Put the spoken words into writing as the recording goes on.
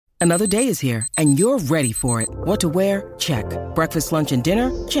Another day is here, and you're ready for it. What to wear? Check. Breakfast, lunch, and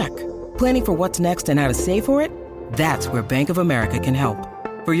dinner? Check. Planning for what's next and how to save for it? That's where Bank of America can help.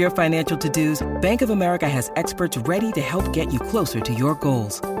 For your financial to-dos, Bank of America has experts ready to help get you closer to your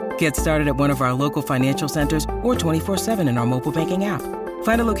goals. Get started at one of our local financial centers or 24/7 in our mobile banking app.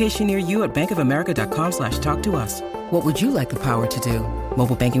 Find a location near you at bankofamerica.com/talktous. What would you like the power to do?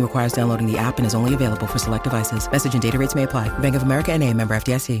 Mobile banking requires downloading the app and is only available for select devices. Message and data rates may apply. Bank of America N.A., member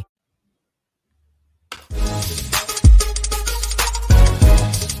FDIC.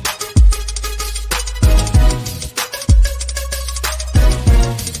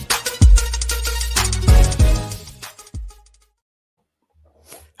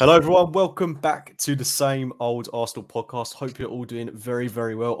 Hello everyone, welcome back to the Same Old Arsenal podcast. Hope you're all doing very,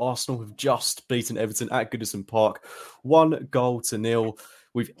 very well. Arsenal have just beaten Everton at Goodison Park, 1-0.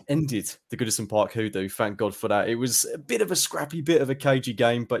 We've ended the Goodison Park hoodoo, thank God for that. It was a bit of a scrappy, bit of a cagey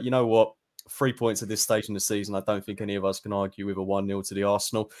game, but you know what? 3 points at this stage in the season, I don't think any of us can argue with a 1-0 to the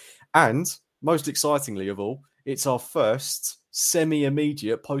Arsenal. And most excitingly of all, it's our first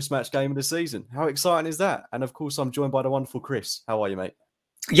semi-immediate post-match game of the season. How exciting is that? And of course, I'm joined by the wonderful Chris. How are you, mate?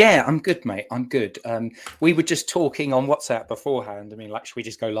 Yeah, I'm good, mate. I'm good. We were just talking on WhatsApp beforehand. I mean, like, should we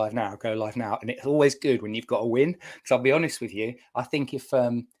just go live now? Go live now. And it's always good when you've got a win. Because I'll be honest with you, I think if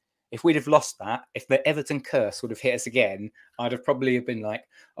we'd have lost that, if the Everton curse would have hit us again, I'd have probably have been like,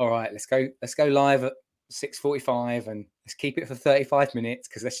 all right, let's go live at 6:45 and let's keep it for 35 minutes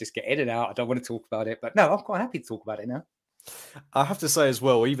because let's just get in and out. I don't want to talk about it. But no, I'm quite happy to talk about it now. I have to say as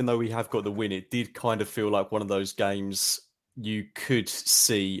well, even though we have got the win, it did kind of feel like one of those games you could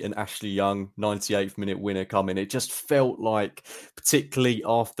see an Ashley Young 98th minute winner coming. It just felt like, particularly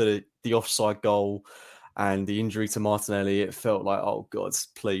after the offside goal and the injury to Martinelli, it felt like, oh God,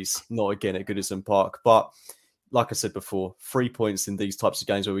 please, not again at Goodison Park. But like I said before, 3 points in these types of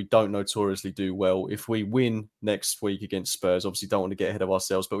games where we don't notoriously do well. If we win next week against Spurs, obviously don't want to get ahead of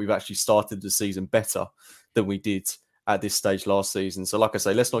ourselves, but we've actually started the season better than we did at this stage last season. So like I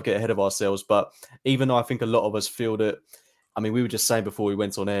say, let's not get ahead of ourselves. But even though I think a lot of us feel that, I mean, we were just saying before we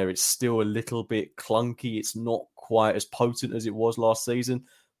went on air, it's still a little bit clunky. It's not quite as potent as it was last season.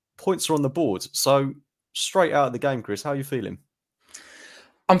 Points are on the board. So straight out of the game, Chris, how are you feeling?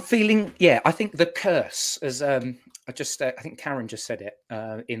 I'm feeling, I think the curse, as I think Karen just said it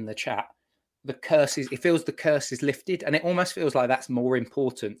in the chat. It feels the curse is lifted, and it almost feels like that's more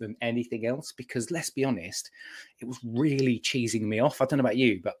important than anything else because let's be honest, it was really cheesing me off. I don't know about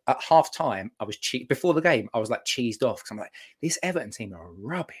you, but at half time, I was before the game, I was like cheesed off because I'm like, this Everton team are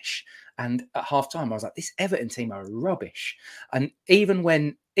rubbish. And at half time, I was like, this Everton team are rubbish. And even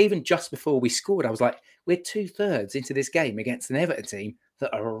just before we scored, I was like, we're 2/3 into this game against an Everton team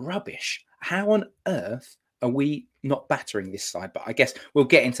that are rubbish. How on earth are we not battering this side? But I guess we'll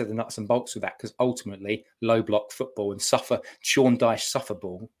get into the nuts and bolts of that because ultimately low block football and Sean Dyche suffer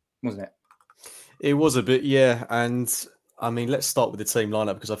ball, wasn't it? It was a bit, yeah. And I mean, let's start with the team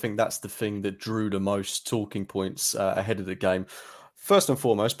lineup because I think that's the thing that drew the most talking points ahead of the game. First and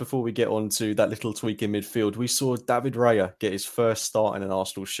foremost, before we get on to that little tweak in midfield, we saw David Raya get his first start in an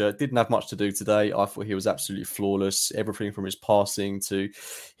Arsenal shirt. Didn't have much to do today. I thought he was absolutely flawless. Everything from his passing to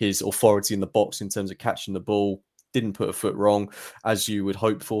his authority in the box in terms of catching the ball. Didn't put a foot wrong, as you would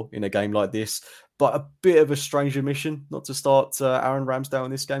hope for in a game like this. But a bit of a strange omission not to start Aaron Ramsdale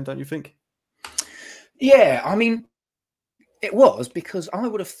in this game, don't you think? Yeah, I mean, it was because I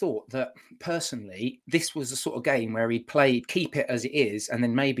would have thought that personally, this was the sort of game where he'd keep it as it is, and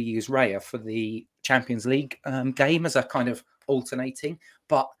then maybe use Raya for the Champions League game as a kind of alternating.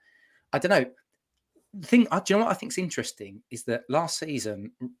 But I don't know. Do you know what I think is interesting is that last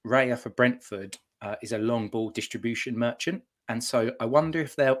season, Raya for Brentford is a long ball distribution merchant. And so I wonder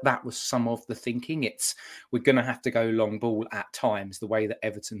if that was some of the thinking. We're going to have to go long ball at times, the way that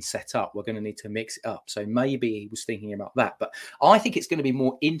Everton set up. We're going to need to mix it up. So maybe he was thinking about that. But I think it's going to be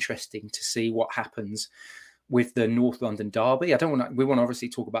more interesting to see what happens with the North London derby. We want to obviously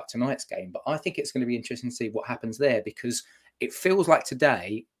talk about tonight's game, but I think it's going to be interesting to see what happens there because it feels like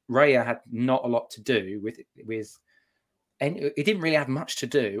today Raya had not a lot to do with, and he didn't really have much to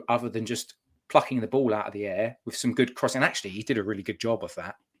do other than just plucking the ball out of the air with some good crossing. Actually, he did a really good job of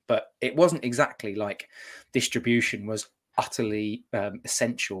that, but it wasn't exactly like distribution was utterly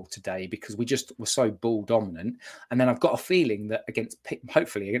essential today because we just were so ball dominant. And then I've got a feeling that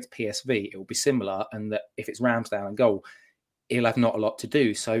hopefully against PSV, it will be similar. And that if it's Ramsdale and goal, he'll have not a lot to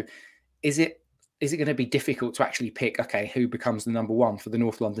do. So is it going to be difficult to actually pick, okay, who becomes the number one for the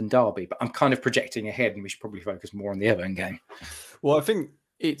North London derby? But I'm kind of projecting ahead and we should probably focus more on the Everton game. Well, I think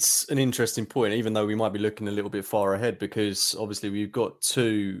it's an interesting point, even though we might be looking a little bit far ahead, because obviously we've got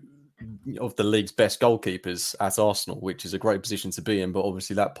two of the league's best goalkeepers at Arsenal, which is a great position to be in. But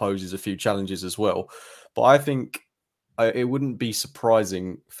obviously that poses a few challenges as well. But I think it wouldn't be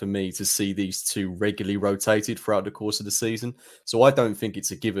surprising for me to see these two regularly rotated throughout the course of the season. So I don't think it's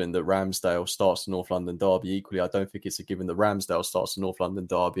a given that Ramsdale starts the North London derby. Equally, I don't think it's a given that Ramsdale starts the North London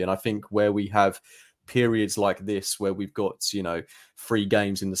derby. And I think where we have periods like this, where we've got, 3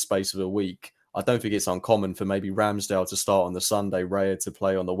 games in the space of a week, I don't think it's uncommon for maybe Ramsdale to start on the Sunday, Raya to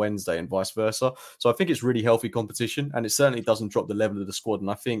play on the Wednesday, and vice versa. So I think it's really healthy competition, and it certainly doesn't drop the level of the squad. And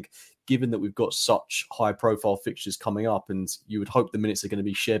I think, given that we've got such high-profile fixtures coming up, and you would hope the minutes are going to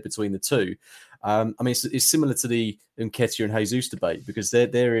be shared between the two, it's similar to the Nketiah and Jesus debate, because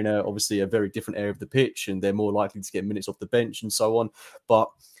they're in obviously a very different area of the pitch, and they're more likely to get minutes off the bench and so on. But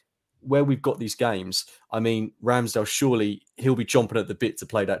where we've got these games, Ramsdale, surely he'll be chomping at the bit to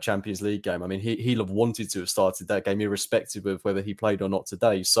play that Champions League game. He'll have wanted to have started that game, irrespective of whether he played or not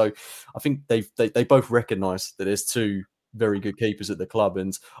today. So I think they both recognise that there's two very good keepers at the club,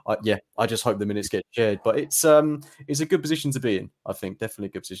 and I just hope the minutes get shared. But it's a good position to be in. I think definitely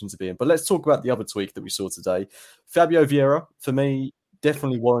a good position to be in. But let's talk about the other tweak that we saw today. Fabio Vieira, for me,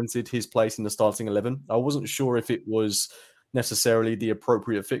 definitely warranted his place in the starting 11. I wasn't sure if it was necessarily the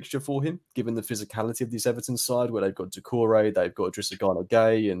appropriate fixture for him, given the physicality of this Everton side, where they've got Doucouré, they've got Idrissa Gana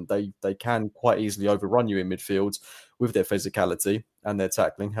Gueye, and they can quite easily overrun you in midfield with their physicality and their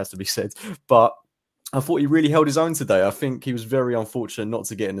tackling, has to be said. But I thought he really held his own today. I think he was very unfortunate not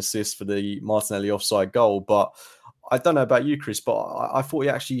to get an assist for the Martinelli offside goal. But I don't know about you, Chris, but I thought he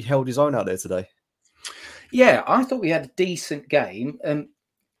actually held his own out there today. Yeah, I thought we had a decent game.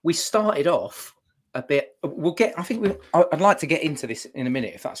 We started off a bit. I'd like to get into this in a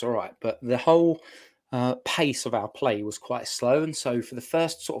minute, if that's all right. But the whole pace of our play was quite slow, and so for the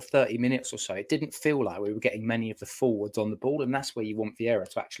first sort of 30 minutes or so, it didn't feel like we were getting many of the forwards on the ball, and that's where you want Vieira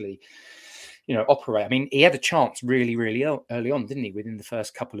to actually, operate. He had a chance really, really early on, didn't he? Within the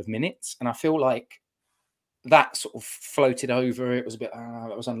first couple of minutes, and I feel like that sort of floated over. It was a bit,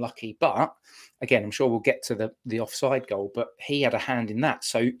 that was unlucky. But again, I'm sure we'll get to the offside goal, but he had a hand in that.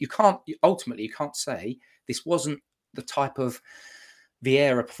 So you can't say this wasn't the type of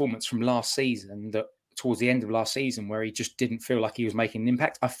Vieira performance from last season, that towards the end of last season, where he just didn't feel like he was making an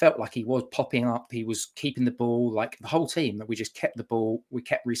impact. I felt like he was popping up. He was keeping the ball, like the whole team, that we just kept the ball. We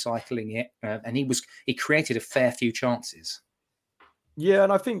kept recycling it. And he created a fair few chances. Yeah,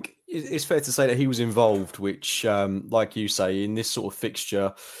 and I think it's fair to say that he was involved, which, like you say, in this sort of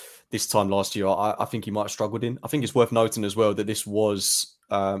fixture this time last year, I think he might have struggled in. I think it's worth noting as well that this was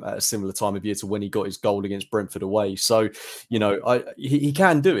at a similar time of year to when he got his goal against Brentford away. So, he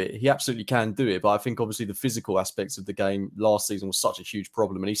can do it. He absolutely can do it. But I think obviously the physical aspects of the game last season was such a huge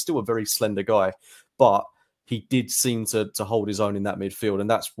problem. And he's still a very slender guy. But he did seem to hold his own in that midfield. And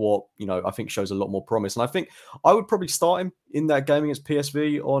that's what, I think shows a lot more promise. And I think I would probably start him in that game against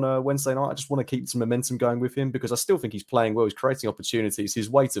PSV on a Wednesday night. I just want to keep some momentum going with him, because I still think he's playing well. He's creating opportunities. His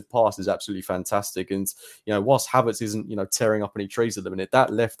weight of pass is absolutely fantastic. And, whilst Havertz isn't, tearing up any trees at the minute,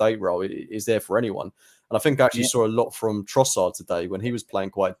 that left 8 role is there for anyone. And I think I actually saw a lot from Trossard today when he was playing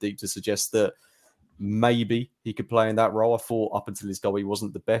quite deep to suggest that maybe he could play in that role. I thought up until his goal he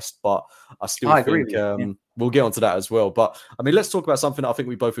wasn't the best, but I still think we'll get onto that as well. But let's talk about something that I think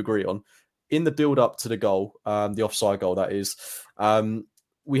we both agree on. In the build-up to the goal, the offside goal, that is,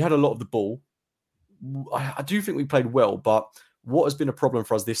 we had a lot of the ball. I do think we played well, but what has been a problem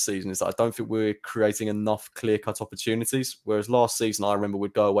for us this season is that I don't think we're creating enough clear-cut opportunities. Whereas last season, I remember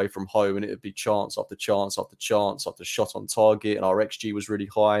we'd go away from home and it would be chance after chance after chance after shot on target, and our XG was really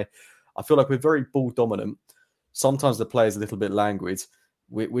high. I feel like we're very ball dominant. Sometimes the player's a little bit languid.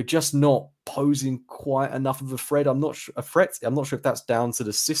 We're just not posing quite enough of a threat. I'm not sure if that's down to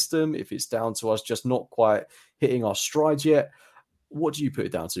the system, if it's down to us just not quite hitting our stride yet. What do you put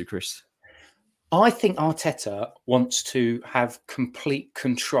it down to, Chris? I think Arteta wants to have complete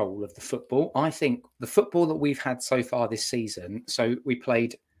control of the football. I think the football that we've had so far this season, so we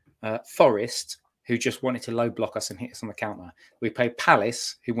played Forest, who just wanted to low block us and hit us on the counter. We played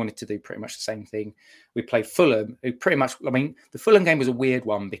Palace, who wanted to do pretty much the same thing. We played Fulham, who pretty much, the Fulham game was a weird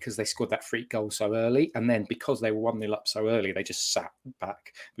one because they scored that freak goal so early. And then because they were 1-0 up so early, they just sat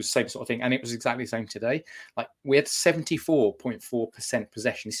back. It was the same sort of thing. And it was exactly the same today. We had 74.4%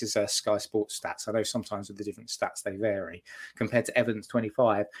 possession. This is Sky Sports stats. I know sometimes with the different stats, they vary compared to Everton's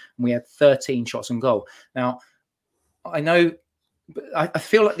 25. And we had 13 shots on goal. Now, I know, but I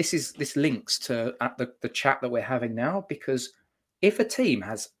feel like this links to the chat that we're having now, because if a team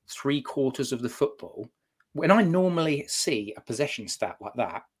has 3/4 of the football, when I normally see a possession stat like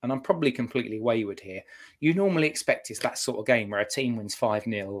that, and I'm probably completely wayward here, you normally expect it's that sort of game where a team wins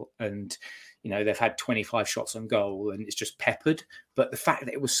 5-0 and, they've had 25 shots on goal and it's just peppered. But the fact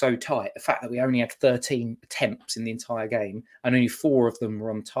that it was so tight, the fact that we only had 13 attempts in the entire game and only 4 of them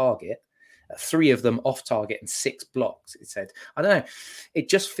were on target, 3 of them off target and 6 blocks, it said. I don't know. It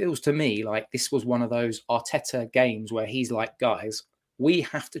just feels to me like this was one of those Arteta games where he's like, guys, we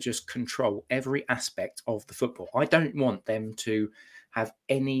have to just control every aspect of the football. I don't want them to have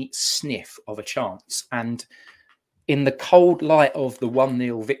any sniff of a chance. And in the cold light of the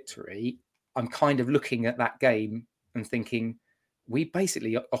 1-0 victory, I'm kind of looking at that game and thinking, we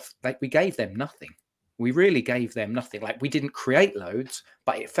basically we gave them nothing. We really gave them nothing. Like, we didn't create loads,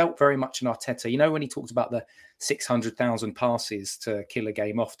 but it felt very much an Arteta. When he talked about the 600,000 passes to kill a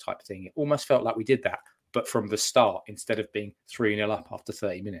game off type thing, it almost felt like we did that, but from the start instead of being 3-0 up after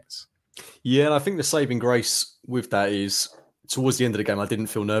 30 minutes. Yeah, and I think the saving grace with that is towards the end of the game, I didn't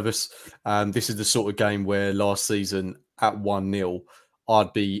feel nervous. This is the sort of game where last season at 1-0,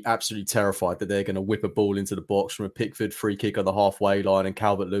 I'd be absolutely terrified that they're going to whip a ball into the box from a Pickford free kick on the halfway line and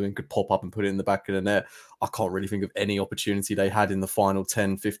Calvert-Lewin could pop up and put it in the back of the net. I can't really think of any opportunity they had in the final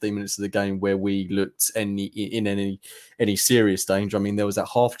 10, 15 minutes of the game where we looked in any serious danger. I mean, there was that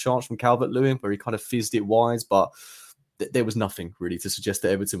half chance from Calvert-Lewin where he kind of fizzed it wide, but there was nothing really to suggest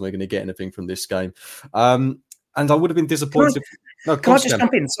that Everton were going to get anything from this game. And I would have been disappointed. Can I just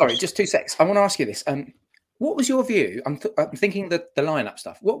jump in? Sorry, just 2 seconds. I want to ask you this. What was your view? I'm thinking the lineup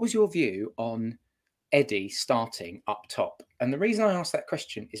stuff. What was your view on Eddie starting up top? And the reason I asked that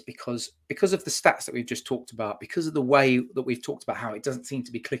question is because of the stats that we've just talked about, because of the way that we've talked about how it doesn't seem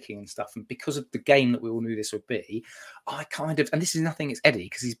to be clicking and stuff, and because of the game that we all knew this would be, I kind of, and this is nothing against Eddie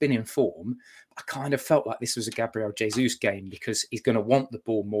because he's been in form, I kind of felt like this was a Gabriel Jesus game because he's going to want the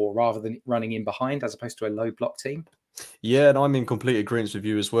ball more rather than running in behind as opposed to a low block team. Yeah, and I'm in complete agreement with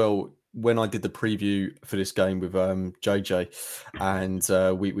you as well. When I did the preview for this game with JJ,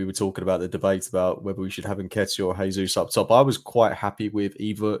 and we were talking about the debate about whether we should have Nketiah or Jesus up top, I was quite happy with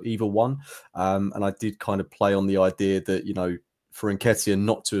either one. And I did kind of play on the idea that, for Nketiah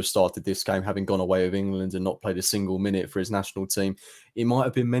not to have started this game, having gone away with England and not played a single minute for his national team, it might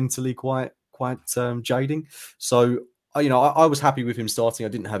have been mentally quite jading. So I was happy with him starting. I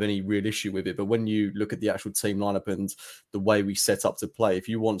didn't have any real issue with it. But when you look at the actual team lineup and the way we set up to play, if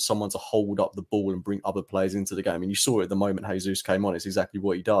you want someone to hold up the ball and bring other players into the game, and you saw it the moment Jesus came on, it's exactly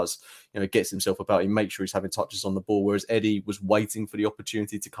what he does. Gets himself about, he makes sure he's having touches on the ball, whereas Eddie was waiting for the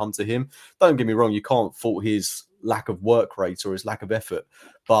opportunity to come to him. Don't get me wrong, you can't fault his lack of work rate or his lack of effort,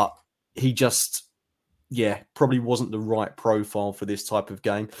 but he just, probably wasn't the right profile for this type of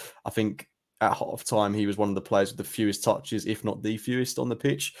game. I think at half time, he was one of the players with the fewest touches, if not the fewest on the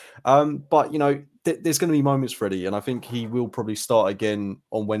pitch. But, there's going to be moments for Eddie, and I think he will probably start again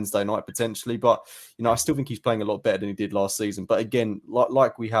on Wednesday night, potentially. But, I still think he's playing a lot better than he did last season. But again,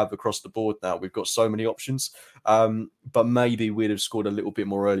 like we have across the board now, we've got so many options. But maybe we'd have scored a little bit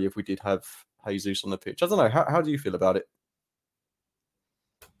more early if we did have Jesus on the pitch. I don't know. How do you feel about it?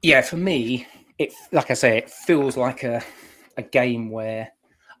 Yeah, for me, like I say, it feels like a game where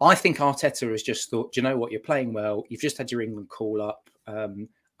I think Arteta has just thought, do you know what? You're playing well. You've just had your England call up. I'm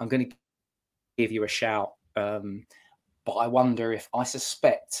going to give you a shout. But I wonder if, I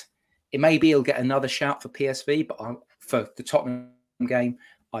suspect it maybe he'll get another shout for PSV, but for the Tottenham game,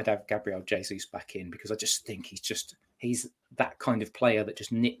 I'd have Gabriel Jesus back in because I just think he's that kind of player that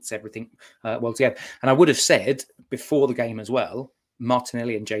just knits everything well together. And I would have said before the game as well,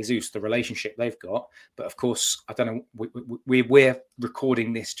 Martinelli and Jesus, the relationship they've got. But of course, I don't know, we're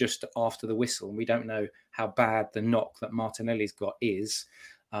recording this just after the whistle and we don't know how bad the knock that Martinelli's got is.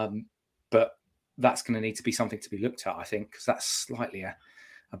 But that's going to need to be something to be looked at, I think, because that's slightly a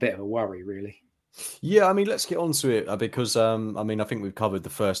bit of a worry, really. Yeah, I mean, let's get on to it because, I think we've covered the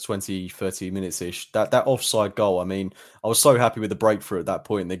first 20, 30 minutes-ish. That offside goal, I was so happy with the breakthrough at that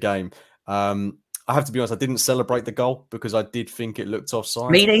point in the game. I have to be honest, I didn't celebrate the goal because I did think it looked offside.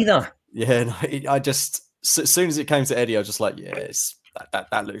 Me neither. Yeah, no, as soon as it came to Eddie, I was just like, yes,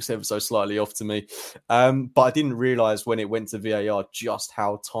 that looks ever so slightly off to me. But I didn't realise when it went to VAR just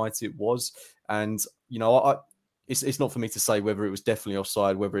how tight it was. And, it's not for me to say whether it was definitely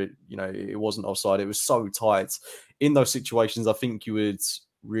offside, whether it wasn't offside. It was so tight. In those situations, I think you would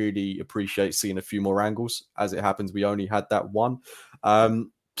really appreciate seeing a few more angles. As it happens, we only had that one.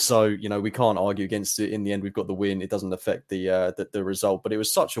 So, we can't argue against it. In the end, we've got the win. It doesn't affect the result. But it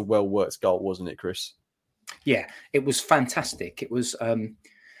was such a well-worked goal, wasn't it, Chris? Yeah, it was fantastic. It was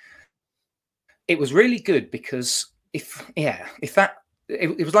really good because if that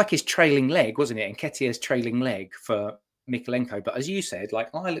it was like his trailing leg, wasn't it? And Nketiah's trailing leg for Mikalenko. But as you said,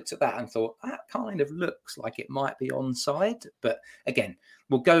 like I looked at that and thought that kind of looks like it might be onside. But again,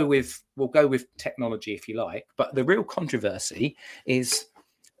 we'll go with technology if you like. But the real controversy is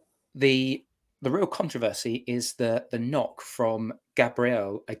the knock from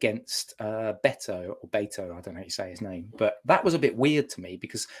Gabriel against Beto, I don't know how you say his name, but that was a bit weird to me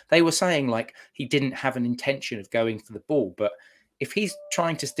because they were saying like he didn't have an intention of going for the ball, but if he's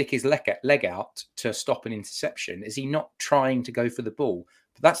trying to stick his leg out to stop an interception, is he not trying to go for the ball?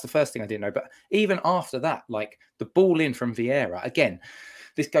 But that's the first thing I didn't know. But even after that, like the ball in from Vieira, again,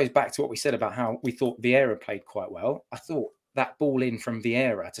 this goes back to what we said about how we thought Vieira played quite well. I thought that ball in from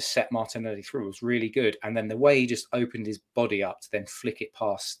Vieira to set Martinelli through was really good. And then the way he just opened his body up to then flick it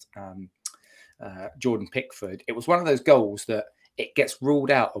past Jordan Pickford, it was one of those goals that it gets ruled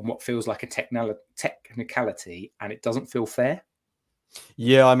out on what feels like a technicality and it doesn't feel fair.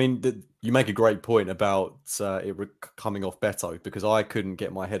 Yeah, I mean, you make a great point about it coming off Beto because I couldn't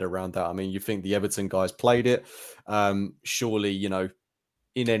get my head around that. I mean, you think the Everton guys played it. Surely, you know,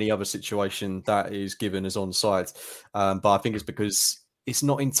 in any other situation that is given as onside. But I think it's because it's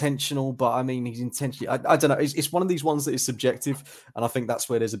not intentional, but I mean, he's intentionally, I don't know. It's one of these ones that is subjective. And I think that's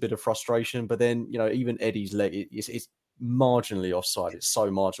where there's a bit of frustration. But then, you know, even Eddie's leg, it's marginally offside. It's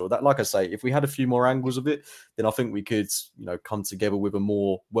so marginal that, like I say, if we had a few more angles of it, then I think we could, you know, come together with a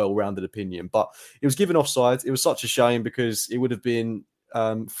more well-rounded opinion. But it was given offside. It was such a shame because it would have been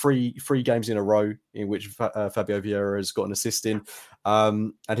three games in a row in which Fabio Vieira has got an assist in.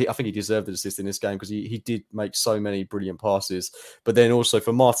 And I think he deserved an assist in this game because he did make so many brilliant passes. But then also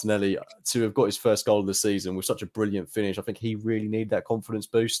for Martinelli to have got his first goal of the season with such a brilliant finish, I think he really needed that confidence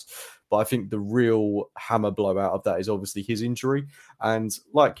boost. But I think the real hammer blow out of that is obviously his injury. And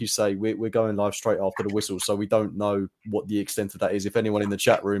like you say, we're going live straight after the whistle, so we don't know what the extent of that is. If anyone in the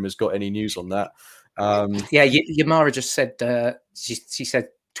chat room has got any news on that. Yeah, Yamara just said, she said,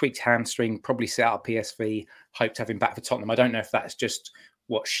 tweaked hamstring, probably set out PSV, hope to have him back for Tottenham. I don't know if that's just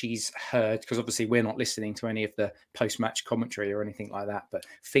what she's heard, because obviously we're not listening to any of the post-match commentary or anything like that, but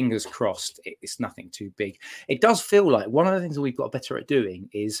fingers crossed, it's nothing too big. It does feel like one of the things that we've got better at doing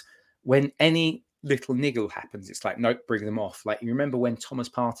is when any little niggle happens, it's like, nope, bring them off. Like, you remember when Thomas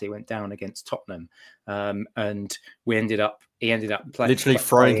Partey went down against Tottenham, and he ended up literally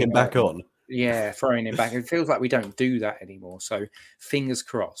throwing him back on. Yeah, throwing him back. It feels like we don't do that anymore. So fingers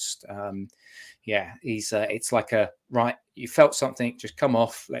crossed. Yeah, he's. It's like right. You felt something, just come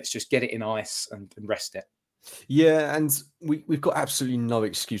off. Let's just get it in ice and rest it. Yeah, and we've got absolutely no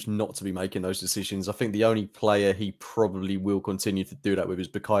excuse not to be making those decisions. I think the only player he probably will continue to do that with is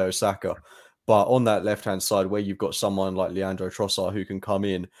Bukayo Saka. But on that left-hand side, where you've got someone like Leandro Trossard who can come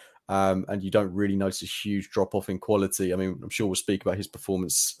in, and you don't really notice a huge drop-off in quality. I mean, I'm sure we'll speak about his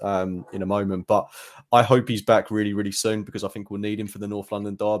performance in a moment, but I hope he's back really, really soon because I think we'll need him for the North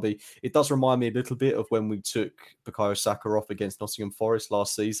London derby. It does remind me a little bit of when we took Bukayo Saka off against Nottingham Forest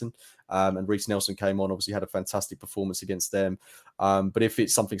last season, and Reece Nelson came on, obviously had a fantastic performance against them. But if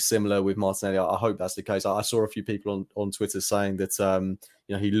it's something similar with Martinelli, I hope that's the case. I saw a few people on Twitter saying that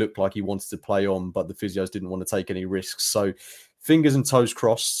you know, he looked like he wanted to play on, but the physios didn't want to take any risks. So fingers and toes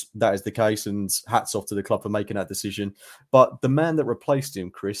crossed, that is the case, and hats off to the club for making that decision. But the man that replaced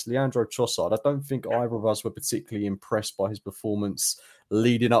him, Chris, Leandro Trossard, I don't think either of us were particularly impressed by his performance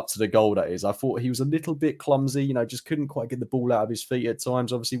leading up to the goal, that is. I thought he was a little bit clumsy, you know, just couldn't quite get the ball out of his feet at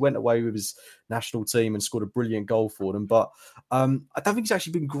times. Obviously went away with his national team and scored a brilliant goal for them. But I don't think he's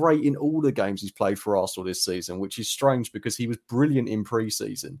actually been great in all the games he's played for Arsenal this season, which is strange because he was brilliant in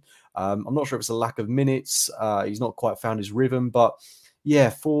pre-season. I'm not sure if it's a lack of minutes. He's not quite found his rhythm, but yeah,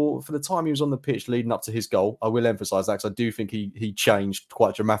 for the time he was on the pitch leading up to his goal, I will emphasise that because I do think he changed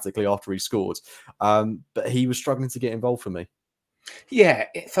quite dramatically after he scored. But he was struggling to get involved for me. Yeah,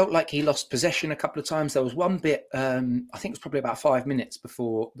 it felt like he lost possession a couple of times. There was one bit, I think it was probably about 5 minutes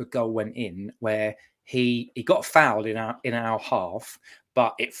before the goal went in, where he got fouled in our half,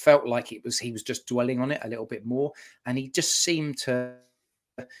 but it felt like he was just dwelling on it a little bit more, and he just seemed to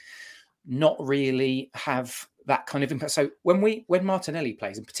not really have that kind of impact. So when Martinelli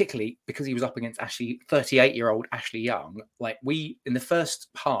plays, and particularly because he was up against 38-year-old Ashley Young, like in the first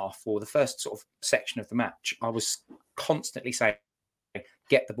half or the first sort of section of the match, I was constantly saying,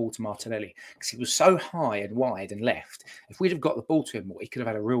 get the ball to Martinelli, because he was so high and wide and left. If we'd have got the ball to him more, he could have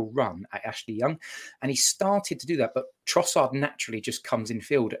had a real run at Ashley Young. And he started to do that, but Trossard naturally just comes in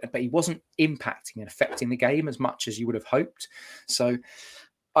field, but he wasn't impacting and affecting the game as much as you would have hoped. So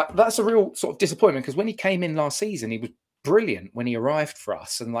that's a real sort of disappointment, because when he came in last season, he was brilliant when he arrived for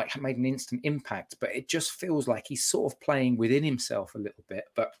us and like made an instant impact. But it just feels like he's sort of playing within himself a little bit.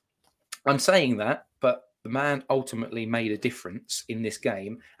 But I'm saying that, but the man ultimately made a difference in this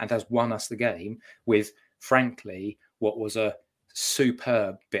game and has won us the game with, frankly, what was a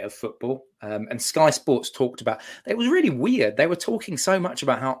superb bit of football. And Sky Sports talked about, it was really weird. They were talking so much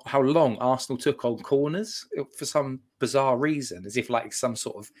about how long Arsenal took on corners for some bizarre reason, as if like some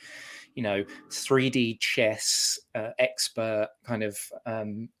sort of, 3D chess expert kind of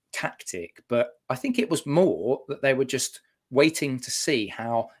tactic. But I think it was more that they were just waiting to see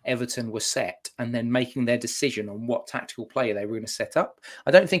how Everton were set and then making their decision on what tactical play they were going to set up.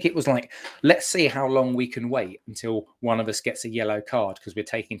 I don't think it was like, let's see how long we can wait until one of us gets a yellow card because we're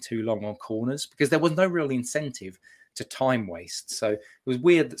taking too long on corners, because there was no real incentive to time waste. So it was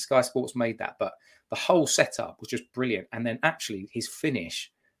weird that Sky Sports made that, but the whole setup was just brilliant. And then actually his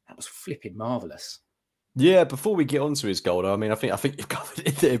finish, that was flipping marvellous. Yeah, before we get onto his goal, I mean, I think you've covered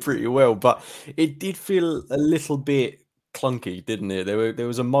it there pretty well, but it did feel a little bit clunky, didn't it? There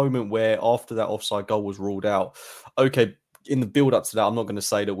was a moment where after that offside goal was ruled out, okay, in the build up to that, I'm not going to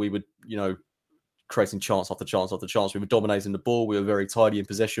say that we would, creating chance after chance after chance. We were dominating the ball. We were very tidy in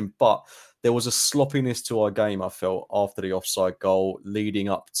possession, but there was a sloppiness to our game, I felt, after the offside goal leading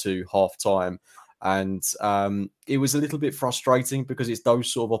up to half time. And it was a little bit frustrating because it's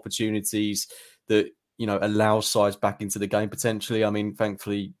those sort of opportunities that, allow sides back into the game potentially. I mean,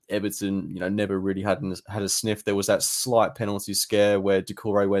 thankfully, Everton, never really had a sniff. There was that slight penalty scare where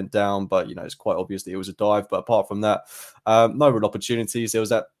Doucouré went down, but, it's quite obvious that it was a dive. But apart from that, no real opportunities. There was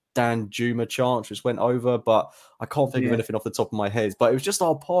that Dan Juma chance which went over, but I can't think of anything off the top of my head. But it was just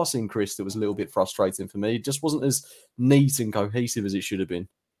our passing, Chris, that was a little bit frustrating for me. It just wasn't as neat and cohesive as it should have been.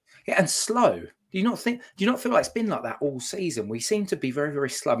 Yeah, and slow. Do you not feel like it's been like that all season? We seem to be very, very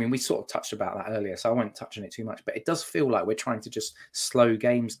slow. I mean, we sort of touched about that earlier, so I won't touch on it too much, but it does feel like we're trying to just slow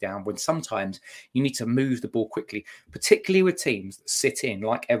games down when sometimes you need to move the ball quickly, particularly with teams that sit in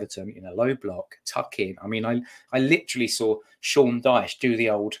like Everton in a low block, tuck in. I mean, I literally saw Sean Dyche do the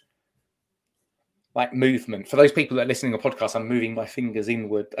old like movement. For those people that are listening to a podcast, I'm moving my fingers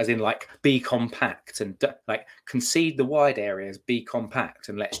inward, as in like be compact and like concede the wide areas, be compact,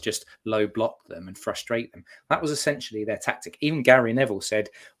 and let's just low block them and frustrate them. That was essentially their tactic. Even Gary Neville said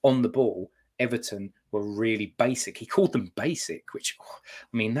on the ball, Everton were really basic. He called them basic, which,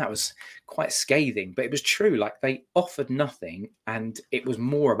 I mean, that was quite scathing, but it was true. Like they offered nothing and it was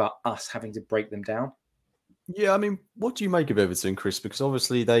more about us having to break them down. Yeah, I mean, what do you make of Everton, Chris? Because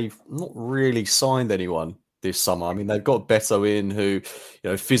obviously they've not really signed anyone this summer. I mean, they've got Beto in who,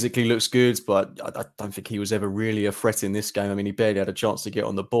 physically looks good, but I don't think he was ever really a threat in this game. I mean, he barely had a chance to get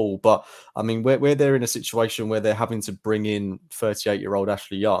on the ball. But, I mean, where they're in a situation where they're having to bring in 38-year-old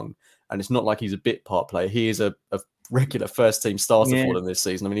Ashley Young, and it's not like he's a bit part player. He is a regular first-team starter for them this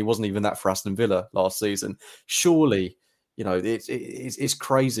season. I mean, he wasn't even that for Aston Villa last season. Surely, it's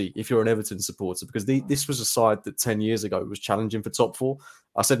crazy if you're an Everton supporter, because this was a side that 10 years ago was challenging for top four.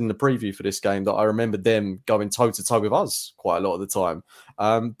 I said in the preview for this game that I remember them going toe-to-toe with us quite a lot of the time.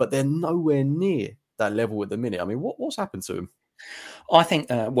 But they're nowhere near that level at the minute. I mean, what's happened to them? I think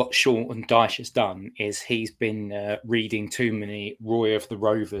what Sean Dyche has done is he's been reading too many Roy of the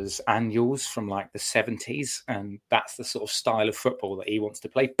Rovers annuals from like the 70s. And that's the sort of style of football that he wants to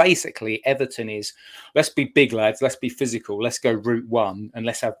play. Basically, Everton is, let's be big lads, let's be physical, let's go route one, and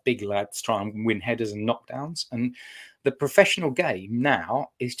let's have big lads try and win headers and knockdowns. And the professional game now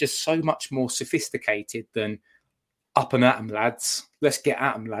is just so much more sophisticated than up and at 'em, lads. Let's get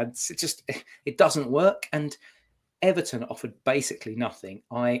at 'em, lads. It doesn't work. And Everton offered basically nothing.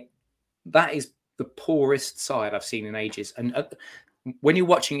 That is the poorest side I've seen in ages. And when you're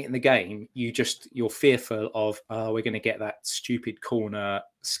watching it in the game, you're fearful of, we're going to get that stupid corner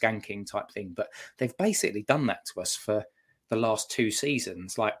skanking type thing. But they've basically done that to us for the last two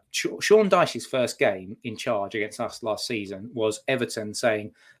seasons. Like Sean Dyche's first game in charge against us last season was Everton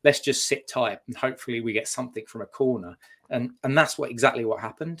saying, let's just sit tight and hopefully we get something from a corner. And that's exactly what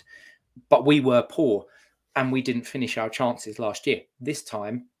happened. But we were poor. And we didn't finish our chances last year. This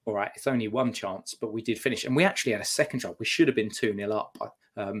time, all right, it's only one chance, but we did finish. And we actually had a second shot. We should have been 2-0 up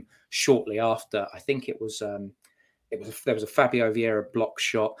shortly after. I think there was a Fabio Vieira block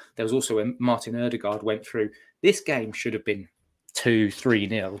shot. There was also a Martin Ødegaard went through. This game should have been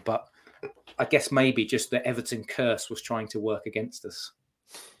 2-3-0, but I guess maybe just the Everton curse was trying to work against us.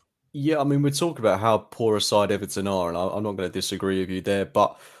 Yeah, I mean, we're talking about how poor a side Everton are, and I'm not going to disagree with you there,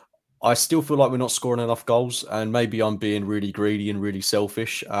 but I still feel like we're not scoring enough goals, and maybe I'm being really greedy and really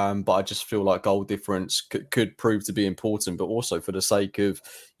selfish. But I just feel like goal difference could prove to be important, but also for the sake of,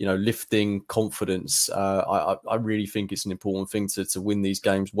 lifting confidence. I really think it's an important thing to win these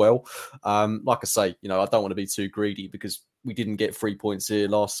games well. Like I say, I don't want to be too greedy because we didn't get 3 points here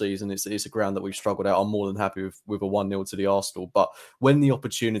last season. It's a ground that we've struggled out. I'm more than happy with a 1-0 to the Arsenal. But when the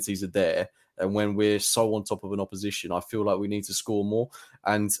opportunities are there, and when we're so on top of an opposition, I feel like we need to score more.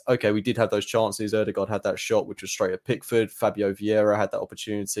 And okay, we did have those chances. Erdegaard had that shot, which was straight at Pickford. Fabio Vieira had that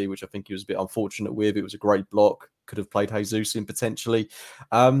opportunity, which I think he was a bit unfortunate with. It was a great block. Could have played Jesus in potentially.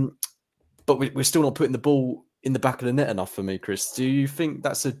 But we're still not putting the ball in the back of the net enough for me, Chris. Do you think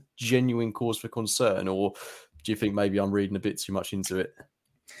that's a genuine cause for concern? Or do you think maybe I'm reading a bit too much into it?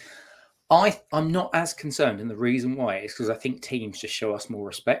 I'm not as concerned, and the reason why is because I think teams just show us more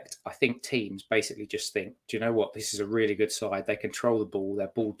respect. I think teams basically just think, do you know what? This is a really good side. They control the ball. They're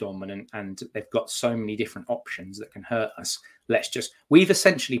ball dominant, and they've got so many different options that can hurt us. We've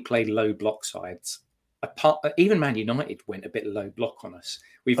essentially played low block sides. Even Man United went a bit low block on us.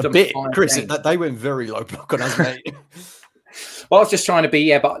 We've done bit, 5 Chris. games. They went very low block on us, mate. Well, I was just trying to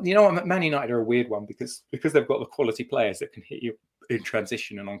be, but you know what? Man United are a weird one because they've got the quality players that can hit you in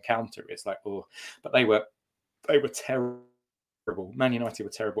transition and on counter. It's like, but they were terrible. Man United were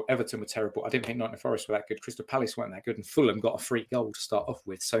terrible. Everton were terrible. I didn't think Nottingham Forest were that good. Crystal Palace weren't that good, and Fulham got a free goal to start off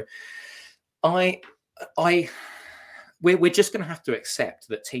with. So, we're just going to have to accept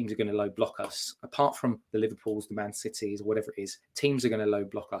that teams are going to low block us. Apart from the Liverpools, the Man Cities, or whatever it is, teams are going to low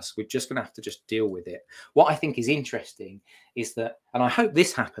block us. We're just going to have to just deal with it. What I think is interesting is that, and I hope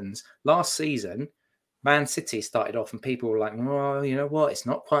this happens, last season, Man City started off and people were like, well, you know what, it's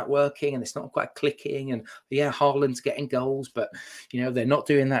not quite working and it's not quite clicking. And yeah, Haaland's getting goals, but, they're not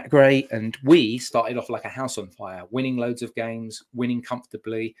doing that great. And we started off like a house on fire, winning loads of games, winning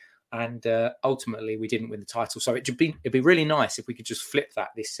comfortably. And ultimately, we didn't win the title. So it'd be really nice if we could just flip that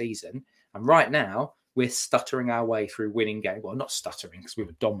this season. And right now, we're stuttering our way through winning games. Well, not stuttering because we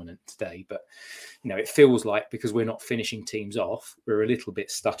were dominant today, but it feels like because we're not finishing teams off, we're a little bit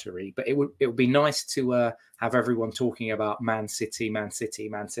stuttery. But it would be nice to have everyone talking about Man City,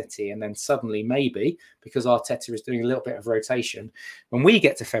 and then suddenly maybe because Arteta is doing a little bit of rotation, when we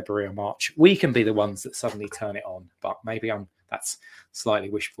get to February or March, we can be the ones that suddenly turn it on. But maybe that's slightly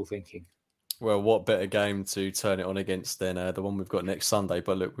wishful thinking. Well, what better game to turn it on against than the one we've got next Sunday?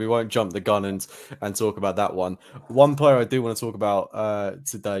 But look, we won't jump the gun and talk about that one. One player I do want to talk about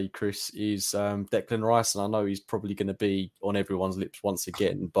today, Chris, is Declan Rice. And I know he's probably going to be on everyone's lips once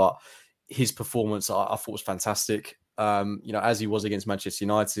again, but his performance I thought was fantastic. As he was against Manchester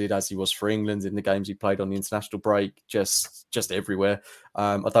United, as he was for England in the games he played on the international break, just everywhere.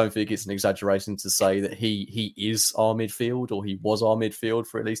 I don't think it's an exaggeration to say that he is our midfield, or he was our midfield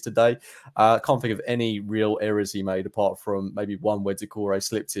for at least today. I can't think of any real errors he made apart from maybe one where Decore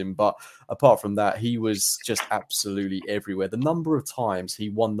slipped him. But apart from that, he was just absolutely everywhere. The number of times he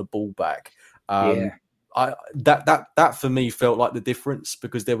won the ball back. That for me felt like the difference,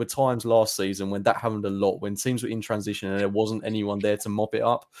 because there were times last season when that happened a lot, when teams were in transition and there wasn't anyone there to mop it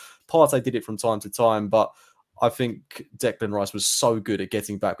up. Partey did it from time to time, but I think Declan Rice was so good at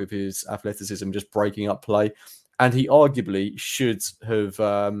getting back with his athleticism, just breaking up play. And he arguably should have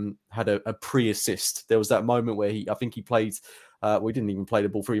had a pre-assist. There was that moment where I think he played, we didn't even play the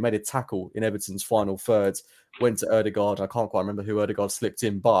ball through. He made a tackle in Everton's final third, went to Erdegaard. I can't quite remember who Erdegaard slipped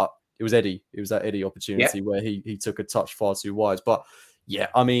in, but it was Eddie. It was that Eddie opportunity where he took a touch far too wide. But yeah,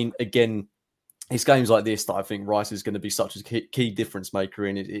 I mean, again, it's games like this that I think Rice is going to be such a key difference maker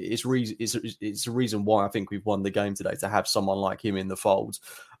in. It's a reason why I think we've won the game today, to have someone like him in the fold.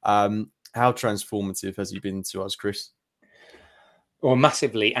 How transformative has he been to us, Chris? Well,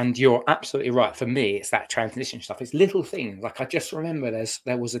 massively, and you're absolutely right. For me, it's that transition stuff. It's little things. Like I just remember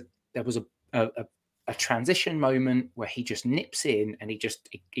there was a transition moment where he just nips in and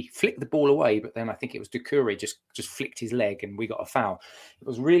he flicked the ball away, but then I think it was Decore just flicked his leg and we got a foul. It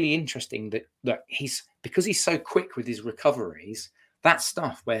was really interesting that because he's so quick with his recoveries. That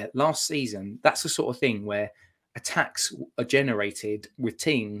stuff where last season, that's the sort of thing where attacks are generated with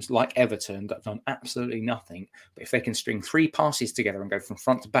teams like Everton that have done absolutely nothing. But if they can string 3 passes together and go from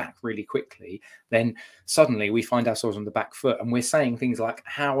front to back really quickly, then suddenly we find ourselves on the back foot. And we're saying things like,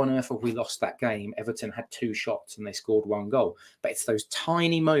 how on earth have we lost that game? Everton had 2 shots and they scored 1 goal. But it's those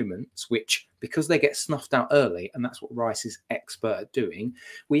tiny moments which, because they get snuffed out early, and that's what Rice is expert at doing,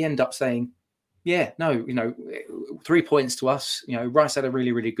 we end up saying, 3 points to us. Rice had a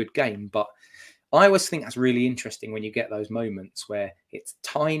really, really good game, but I always think that's really interesting when you get those moments where it's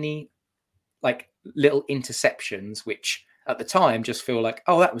tiny, like little interceptions, which at the time just feel like,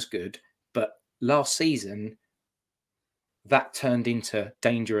 oh, that was good. But last season, that turned into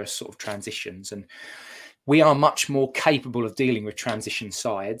dangerous sort of transitions. And we are much more capable of dealing with transition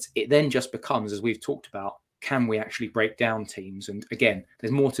sides. It then just becomes, as we've talked about, can we actually break down teams? And again,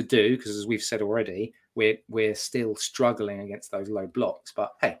 there's more to do because, as we've said already, we're still struggling against those low blocks.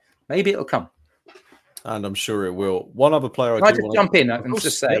 But hey, maybe it'll come. And I'm sure it will. One other player Can I just jump in and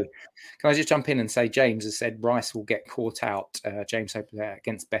just say, yeah. Can I just jump in and say, James has said Rice will get caught out. James Hope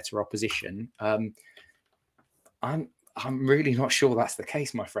against better opposition. I'm really not sure that's the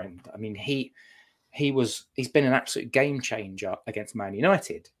case, my friend. I mean, he's been an absolute game changer against Man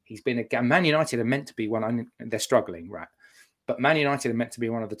United. Man United are meant to be they're struggling, right? But Man United are meant to be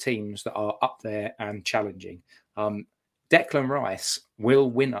one of the teams that are up there and challenging. Declan Rice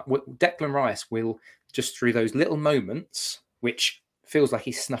will win. Declan Rice will, just through those little moments, which feels like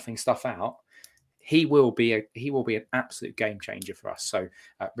he's snuffing stuff out, he will be an absolute game changer for us. So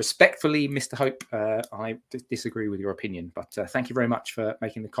respectfully, Mr. Hope, I disagree with your opinion, but thank you very much for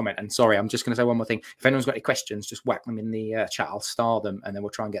making the comment. And sorry, I'm just going to say one more thing. If anyone's got any questions, just whack them in the chat. I'll star them and then we'll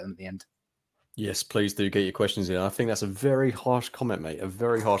try and get them at the end. Yes, please do get your questions in. I think that's a very harsh comment, mate. A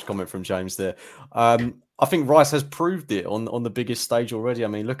very harsh comment from James there. I think Rice has proved it on the biggest stage already. I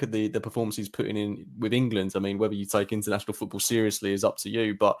mean, look at the performance he's putting in with England. I mean, whether you take international football seriously is up to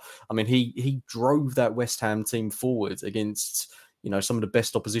you. But I mean, he drove that West Ham team forward against, some of the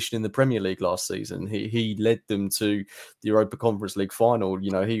best opposition in the Premier League last season. He led them to the Europa Conference League final.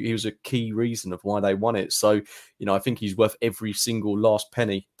 He was a key reason of why they won it. So, I think he's worth every single last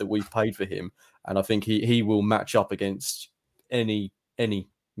penny that we've paid for him. And I think he will match up against any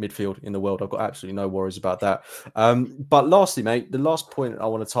midfield in the world. I've got absolutely no worries about that. But lastly, mate, the last point I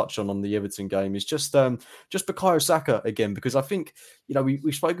want to touch on the Everton game is just Bukayo Saka again, because I think,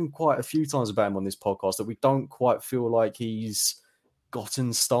 we've spoken quite a few times about him on this podcast that we don't quite feel like he's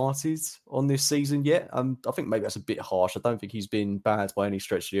gotten started on this season yet. I think maybe that's a bit harsh. I don't think he's been bad by any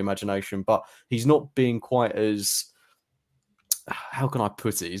stretch of the imagination, but he's not been quite as, how can I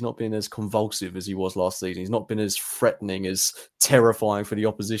put it? He's not been as convulsive as he was last season. He's not been as threatening, as terrifying for the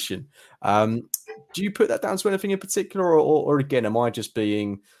opposition. Do you put that down to anything in particular, or again, am I just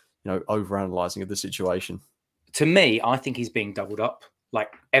being, overanalyzing of the situation? To me, I think he's being doubled up.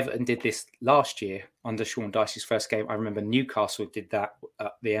 Like Everton did this last year under Sean Dyche's first game. I remember Newcastle did that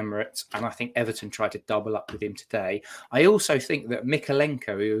at the Emirates, and I think Everton tried to double up with him today. I also think that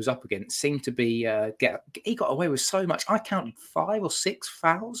Mykolenko, who he was up against, seemed to be he got away with so much. I counted 5 or 6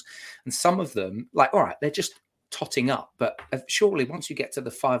 fouls, and some of them, like, all right, they're just totting up. But surely once you get to the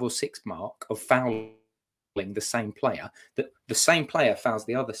 5 or 6 mark of fouling the same player, that the same player fouls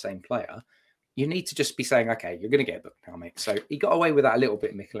the other same player, you need to just be saying, okay, you're going to get booked now, mate. So he got away with that a little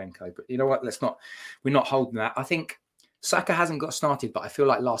bit, Mykolenko. But you know what? We're not holding that. I think Saka hasn't got started, but I feel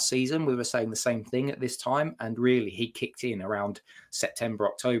like last season we were saying the same thing at this time. And really, he kicked in around September,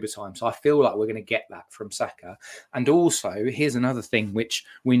 October time. So I feel like we're going to get that from Saka. And also, here's another thing which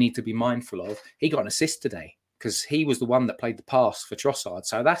we need to be mindful of. He got an assist today because he was the one that played the pass for Trossard.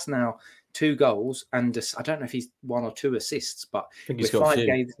 So that's now 2 goals. And I don't know if he's 1 or 2 assists, but He's got 5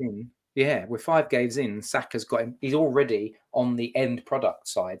 games in. Yeah, we're 5 games in. Saka's got him. He's already on the end product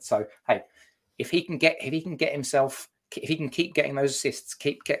side. So hey, if he can keep getting those assists,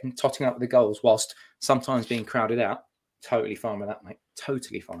 keep totting up the goals whilst sometimes being crowded out, totally fine with that, mate.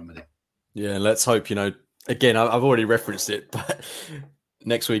 Totally fine with it. Yeah, let's hope. Again, I've already referenced it, but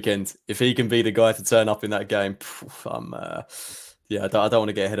next weekend, if he can be the guy to turn up in that game, I don't want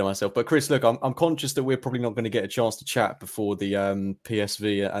to get ahead of myself. But Chris, look, I'm conscious that we're probably not going to get a chance to chat before the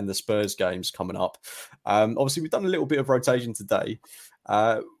PSV and the Spurs games coming up. Obviously, we've done a little bit of rotation today.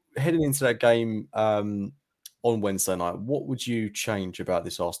 Heading into that game on Wednesday night, what would you change about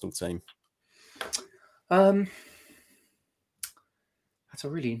this Arsenal team? That's a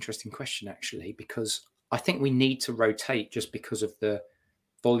really interesting question, actually, because I think we need to rotate just because of the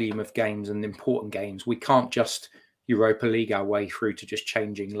volume of games and important games. We can't just Europa League our way through to just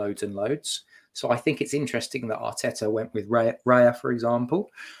changing loads and loads. So I think it's interesting that Arteta went with Raya, for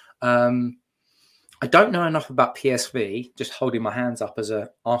example. I don't know enough about PSV, just holding my hands up as an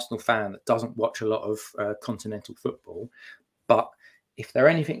Arsenal fan that doesn't watch a lot of continental football. But if they're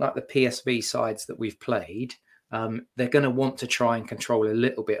anything like the PSV sides that we've played, they're going to want to try and control a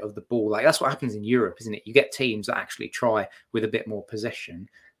little bit of the ball. Like that's what happens in Europe, isn't it? You get teams that actually try with a bit more possession.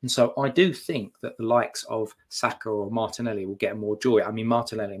 And so I do think that the likes of Saka or Martinelli will get more joy. I mean,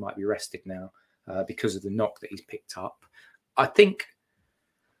 Martinelli might be rested now because of the knock that he's picked up. I think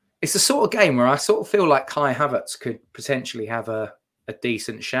it's the sort of game where I sort of feel like Kai Havertz could potentially have a a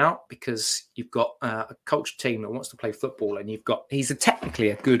decent shout because you've got a cultured team that wants to play football, and he's technically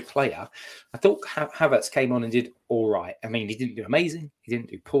a good player. I thought Havertz came on and did all right. I mean, he didn't do amazing. He didn't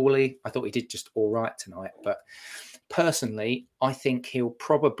do poorly. I thought he did just all right tonight. But personally, I think he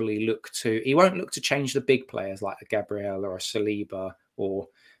won't look to change the big players like a Gabriel or a Saliba, or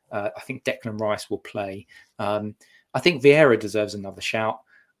I think Declan Rice will play. I think Vieira deserves another shout.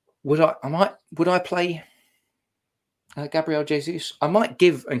 Would I play Gabriel Jesus? I might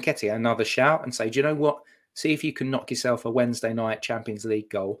give Nketiah another shout and say, do you know what? See if you can knock yourself a Wednesday night Champions League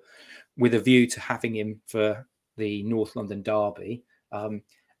goal with a view to having him for the North London derby. And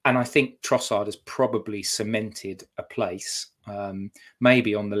I think Trossard has probably cemented a place,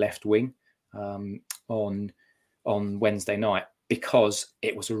 maybe on the left wing on Wednesday night, because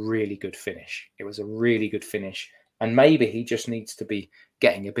it was a really good finish. And maybe he just needs to be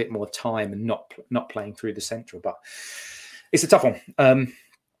getting a bit more time and not playing through the central. But it's a tough one.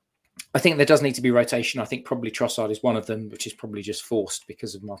 I think there does need to be rotation. I think probably Trossard is one of them, which is probably just forced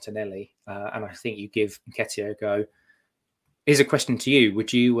because of Martinelli. And I think you give Nketiah a go. Here's a question to you.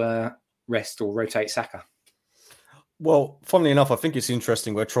 Would you rest or rotate Saka? Well, funnily enough, I think it's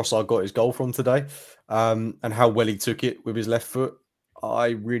interesting where Trossard got his goal from today, and how well he took it with his left foot. I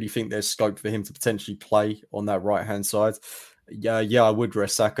really think there's scope for him to potentially play on that right-hand side. Yeah, I would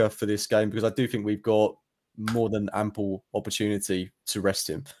rest Saka for this game because I do think we've got more than ample opportunity to rest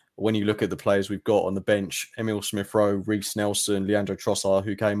him. When you look at the players we've got on the bench, Emil Smith-Rowe, Reece Nelson, Leandro Trossard,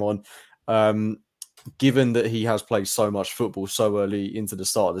 who came on, given that he has played so much football so early into the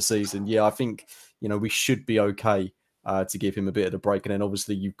start of the season, I think, we should be okay to give him a bit of a break. And then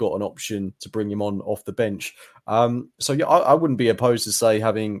obviously you've got an option to bring him on off the bench. I wouldn't be opposed to, say,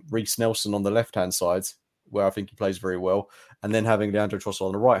 having Reece Nelson on the left-hand side, where I think he plays very well, and then having Leandro Trossard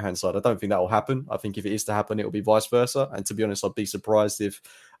on the right-hand side. I don't think that will happen. I think if it is to happen, it will be vice versa. And to be honest, I'd be surprised if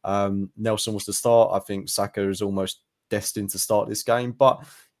Nelson was to start. I think Saka is almost destined to start this game. But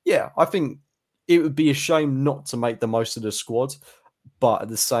yeah, I think it would be a shame not to make the most of the squad. But at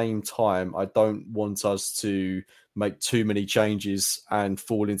the same time, I don't want us to make too many changes and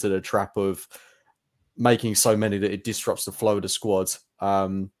fall into the trap of making so many that it disrupts the flow of the squad.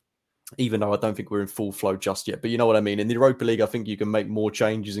 Even though I don't think we're in full flow just yet. But you know what I mean? In the Europa League, I think you can make more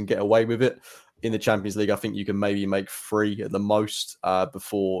changes and get away with it. In the Champions League, I think you can maybe make 3 at the most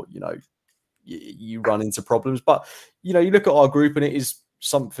before, you run into problems. But, you look at our group and it is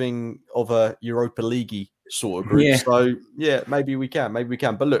something of a Europa League sort of group. Yeah. So, maybe we can.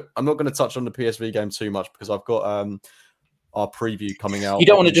 But look, I'm not going to touch on the PSV game too much because I've got our preview coming out. You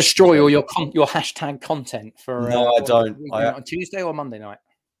don't want to destroy all your hashtag content for... No, I don't. On Tuesday or Monday night?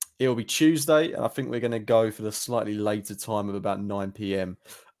 It'll be Tuesday, and I think we're going to go for the slightly later time of about 9 p.m.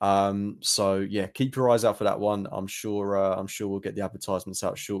 Keep your eyes out for that one. I'm sure we'll get the advertisements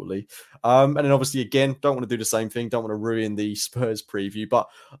out shortly. And then obviously, again, don't want to do the same thing. Don't want to ruin the Spurs preview, but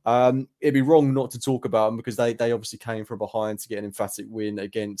it'd be wrong not to talk about them because they obviously came from behind to get an emphatic win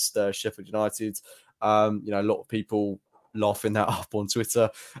against Sheffield United. A lot of people laughing that up on Twitter.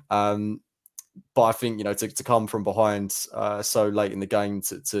 But I think, to come from behind so late in the game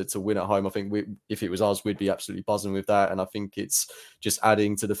to win at home, I think if it was us, we'd be absolutely buzzing with that. And I think it's just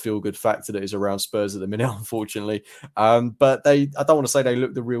adding to the feel-good factor that is around Spurs at the minute, unfortunately. But I don't want to say they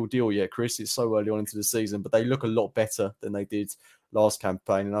look the real deal yet, Chris. It's so early on into the season, but they look a lot better than they did last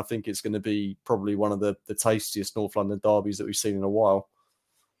campaign. And I think it's going to be probably one of the tastiest North London derbies that we've seen in a while.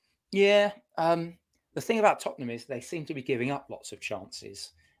 Yeah. The thing about Tottenham is they seem to be giving up lots of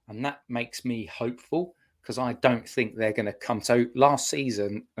chances. And that makes me hopeful because I don't think they're going to come. So last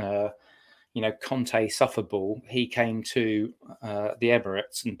season, Conte suffered ball. He came to the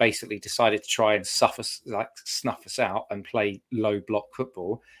Emirates and basically decided to try and snuff us out and play low block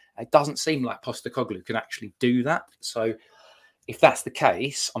football. It doesn't seem like Postecoglou can actually do that. So if that's the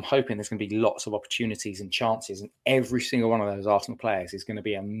case, I'm hoping there's going to be lots of opportunities and chances, and every single one of those Arsenal players is going to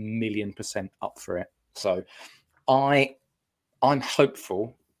be 1,000,000% up for it. So I'm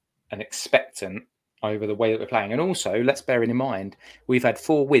hopeful and expectant over the way that we're playing. And also, let's bear in mind, we've had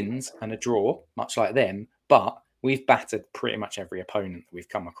 4 wins and a draw, much like them, but we've battered pretty much every opponent that we've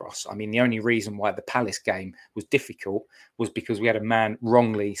come across. I mean, the only reason why the Palace game was difficult was because we had a man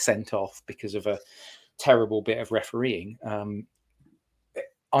wrongly sent off because of a terrible bit of refereeing.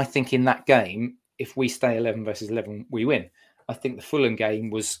 I think in that game, if we stay 11 versus 11, we win. I think the Fulham game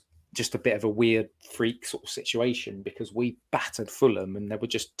was just a bit of a weird freak sort of situation because we battered Fulham and there were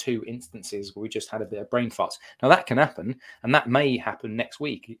just 2 instances where we just had a bit of brain farts. Now that can happen, and that may happen next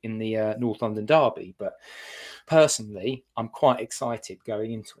week in the North London derby. But personally, I'm quite excited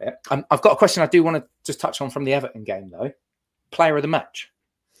going into it. I've got a question I do want to just touch on from the Everton game though. player of the match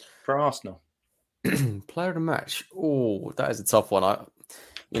for Arsenal? Player of the match. Oh, that is a tough one. I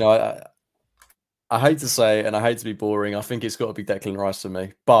hate to say it and I hate to be boring. I think it's got to be Declan Rice for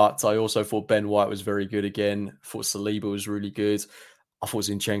me. But I also thought Ben White was very good again. I thought Saliba was really good. I thought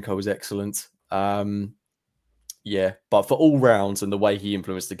Zinchenko was excellent. Yeah, but for all rounds and the way he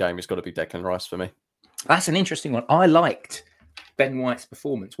influenced the game, it's got to be Declan Rice for me. That's an interesting one. I liked Ben White's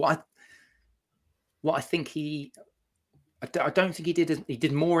performance. What I think I don't think he did. He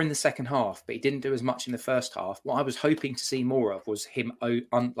did more in the second half, but he didn't do as much in the first half. What I was hoping to see more of was him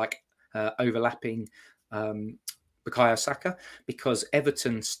overlapping Bukayo Saka, because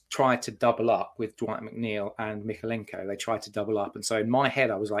Everton tried to double up with Dwight McNeil and Mikalenko. They tried to double up, and so in my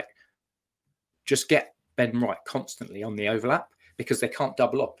head I was like, just get Ben White constantly on the overlap, because they can't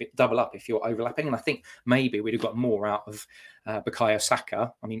double up if you're overlapping. And I think maybe we'd have got more out of Bukayo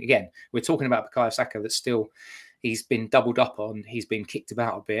Saka. I mean, again, we're talking about Bukayo Saka that's still, he's been doubled up on, he's been kicked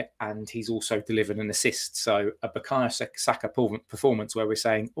about a bit, and he's also delivered an assist. So a Bukayo Saka performance where we're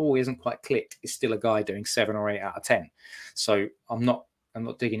saying, oh, he hasn't quite clicked, is still a guy doing 7 or 8 out of 10. So I'm not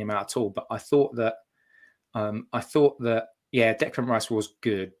digging him out at all. But I thought that yeah, Declan Rice was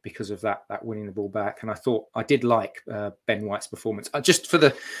good because of that winning the ball back. And I did like Ben White's performance. Just for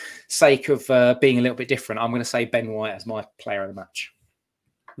the sake of being a little bit different, I'm going to say Ben White as my player of the match.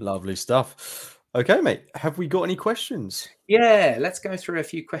 Lovely stuff. Okay, mate. Have we got any questions? Yeah, let's go through a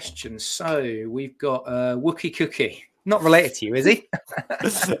few questions. So we've got Wookie Cookie. Not related to you, is he?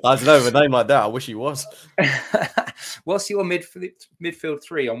 I don't know, with a name like that, I wish he was. What's your midfield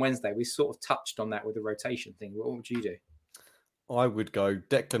 3 on Wednesday? We sort of touched on that with the rotation thing. What would you do? I would go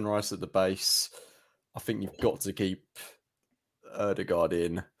Declan Rice at the base. I think you've got to keep Ødegaard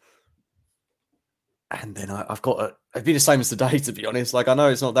in. And then I've been the same as today, to be honest. Like, I know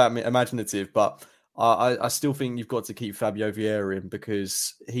it's not that imaginative, but I still think you've got to keep Fabio Vieira in,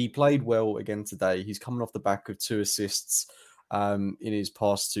 because he played well again today. He's coming off the back of 2 assists in his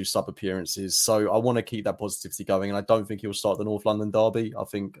past 2 sub appearances. So I want to keep that positivity going. And I don't think he'll start the North London derby. I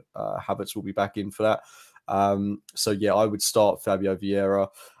think Havertz will be back in for that. So yeah, I would start Fabio Vieira.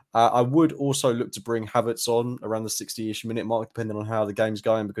 I would also look to bring Havertz on around the 60-ish minute mark, depending on how the game's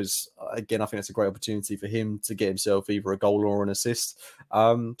going, because again, I think that's a great opportunity for him to get himself either a goal or an assist.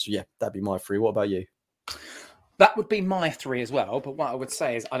 So yeah, that'd be my 3. What about you? That would be my 3 as well. But what I would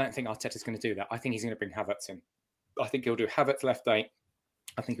say is, I don't think Arteta's going to do that. I think he's going to bring Havertz in. I think he'll do Havertz left 8.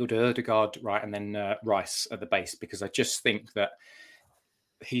 I think he'll do Ødegaard right, and then Rice at the base, because I just think that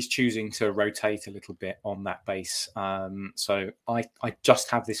he's choosing to rotate a little bit on that base. So I just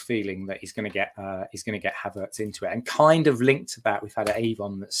have this feeling that he's going to get Havertz into it. And kind of linked to that, we've had an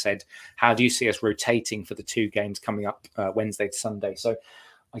Avon that said, how do you see us rotating for the 2 games coming up Wednesday to Sunday? So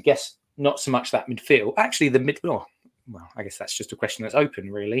I guess not so much that midfield. Actually, well, I guess that's just a question that's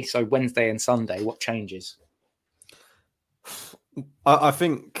open, really. So Wednesday and Sunday, what changes? I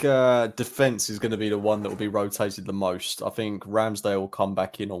think defence is going to be the one that will be rotated the most. I think Ramsdale will come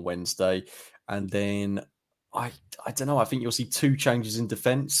back in on Wednesday, and then I don't know. I think you'll see 2 changes in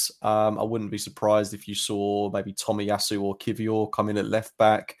defence. I wouldn't be surprised if you saw maybe Tomiyasu or Kivior come in at left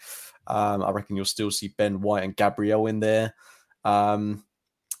back. I reckon you'll still see Ben White and Gabriel in there.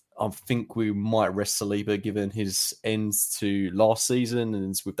 I think we might rest Saliba given his ends to last season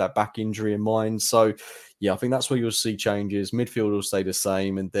and with that back injury in mind. So, yeah, I think that's where you'll see changes. Midfield will stay the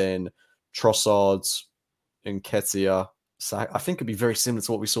same, and then Trossard and Nketiah. So I think it'd be very similar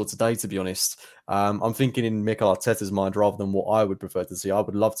to what we saw today, to be honest. I'm thinking in Mikel Arteta's mind rather than what I would prefer to see. I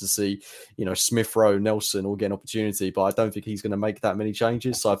would love to see, Smith Rowe, Nelson all get an opportunity, but I don't think he's going to make that many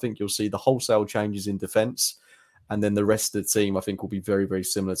changes. So I think you'll see the wholesale changes in defence. And then the rest of the team, I think, will be very, very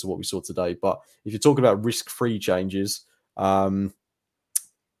similar to what we saw today. But if you're talking about risk-free changes, I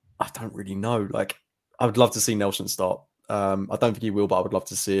don't really know. Like, I would love to see Nelson start. I don't think he will, but I would love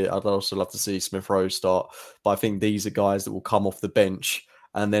to see it. I'd also love to see Smith Rowe start. But I think these are guys that will come off the bench.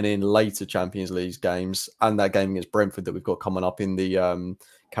 And then in later Champions League games, and that game against Brentford that we've got coming up in the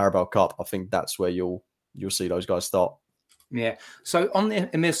Carabao Cup, I think that's where you'll see those guys start. Yeah. So on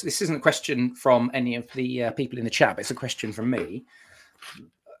the Emil, this isn't a question from any of the people in the chat, but it's a question from me.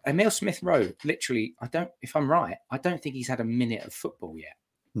 Emil Smith Rowe, literally, if I'm right, I don't think he's had a minute of football yet.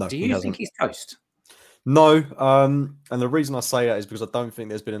 No, do you think he's toast? No. And the reason I say that is because I don't think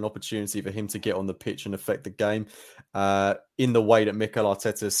there's been an opportunity for him to get on the pitch and affect the game in the way that Mikel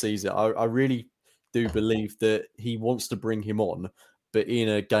Arteta sees it. I really do believe that he wants to bring him on, but in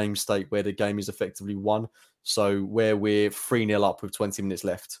a game state where the game is effectively won. So where we're 3-0 up with 20 minutes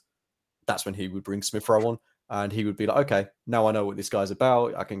left, that's when he would bring Smith Rowe on, and he would be like, okay, now I know what this guy's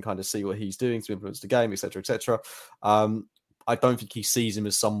about. I can kind of see what he's doing to influence the game, etc., etc. I I don't think he sees him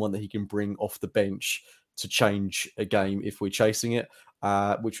as someone that he can bring off the bench to change a game if we're chasing it,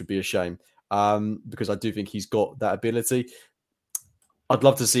 which would be a shame, because I do think he's got that ability. I'd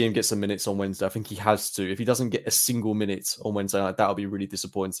love to see him get some minutes on Wednesday. I think he has to. If he doesn't get a single minute on Wednesday night, that'll be really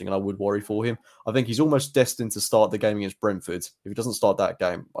disappointing, and I would worry for him. I think he's almost destined to start the game against Brentford. If he doesn't start that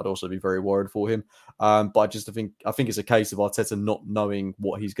game, I'd also be very worried for him. But I think it's a case of Arteta not knowing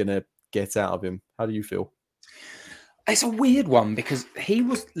what he's going to get out of him. How do you feel? It's a weird one because he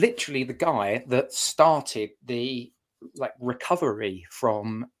was literally the guy that started the recovery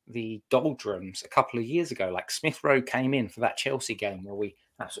from the doldrums a couple of years ago. Like Smith Rowe came in for that Chelsea game where we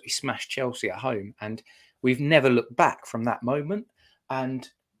absolutely smashed Chelsea at home, and we've never looked back from that moment. And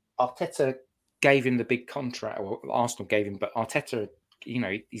Arteta gave him the big contract, or Arsenal gave him, but Arteta,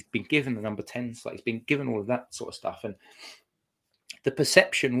 he's been given the number 10 slot, he's been given all of that sort of stuff, and the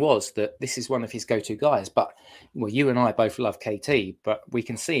perception was that this is one of his go-to guys. But you and I both love KT, but we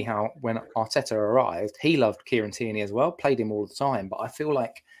can see how when Arteta arrived, he loved Kieran Tierney as well, played him all the time. But I feel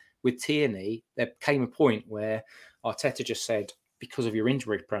like with Tierney, there came a point where Arteta just said, because of your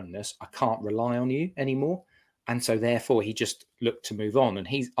injury proneness, I can't rely on you anymore. And so therefore he just looked to move on. And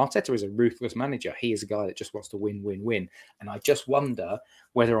Arteta is a ruthless manager. He is a guy that just wants to win, win, win. And I just wonder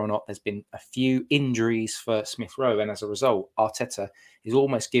whether or not there's been a few injuries for Smith Rowe. And as a result, Arteta is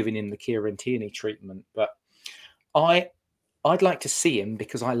almost giving him the Kieran Tierney treatment. But I'd like to see him,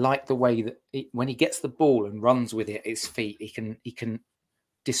 because I like the way that when he gets the ball and runs with it at his feet, he can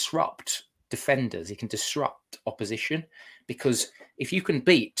disrupt defenders, he can disrupt opposition, because if you can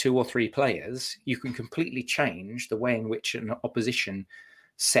beat 2 or 3 players, you can completely change the way in which an opposition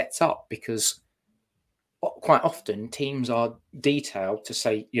sets up, because quite often teams are detailed to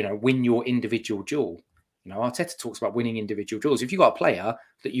say, win your individual duel. Arteta talks about winning individual duels. If you've got a player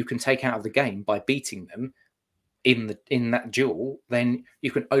that you can take out of the game by beating them in that duel, then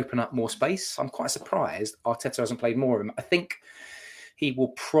you can open up more space. I'm quite surprised Arteta hasn't played more of him. I think he will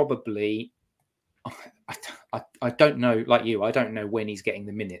probably... I don't know, like you, I don't know when he's getting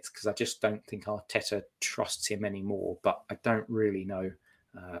the minutes, because I just don't think Arteta trusts him anymore. But I don't really know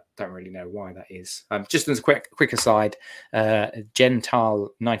why that is. Just as a quick aside, Gentile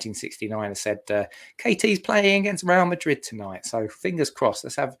 1969 has said KT's playing against Real Madrid tonight, so fingers crossed.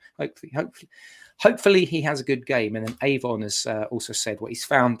 Let's have hopefully he has a good game. And then Avon has also said what he's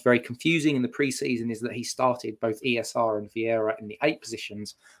found very confusing in the preseason is that he started both ESR and Vieira in the 8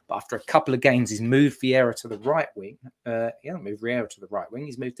 positions, but after a couple of games, he's moved Vieira to the right wing. He hasn't moved Vieira to the right wing.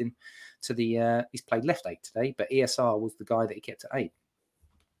 He's moved him to the. He's played left 8 today, but ESR was the guy that he kept at 8.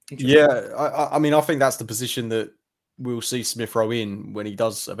 Yeah, I mean, I think that's the position that we'll see Smith Rowe in when he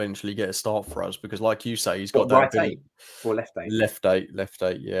does eventually get a start for us, because like you say, he's got that right ability. 8 or left 8? Left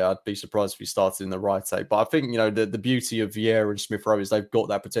 8. Yeah, I'd be surprised if he started in the right 8. But I think, the beauty of Vieira and Smith Rowe is they've got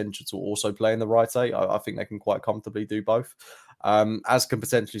that potential to also play in the right 8. I think they can quite comfortably do both. As can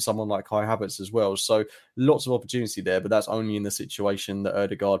potentially someone like Kai Havertz as well. So lots of opportunity there, but that's only in the situation that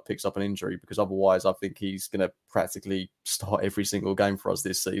Ødegaard picks up an injury, because otherwise I think he's going to practically start every single game for us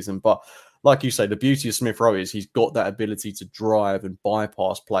this season. But like you say, the beauty of Smith Rowe is he's got that ability to drive and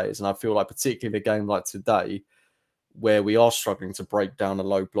bypass players. And I feel like particularly a game like today, where we are struggling to break down a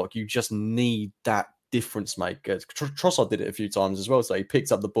low block, you just need that difference maker. Trossard did it a few times as well. So he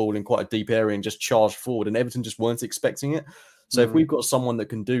picked up the ball in quite a deep area and just charged forward, and Everton just weren't expecting it. So if we've got someone that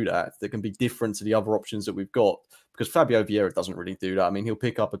can do that can be different to the other options that we've got, because Fabio Vieira doesn't really do that. I mean, he'll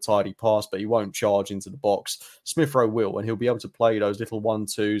pick up a tidy pass, but he won't charge into the box. Smith Rowe will, and he'll be able to play those little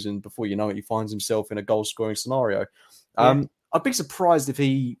 1-2s, and before you know it, he finds himself in a goal-scoring scenario. Yeah. I'd be surprised if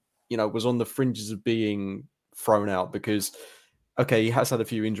he, was on the fringes of being thrown out, because, okay, he has had a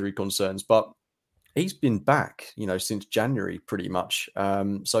few injury concerns, but he's been back, since January pretty much.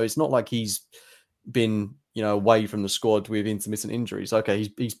 So it's not like he's been, away from the squad with intermittent injuries. Okay,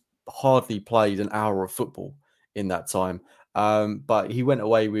 he's hardly played an hour of football in that time. But he went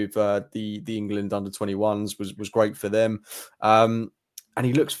away with the England under-21s, was great for them. And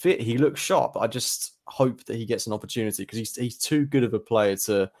he looks fit, he looks sharp. I just hope that he gets an opportunity, because he's too good of a player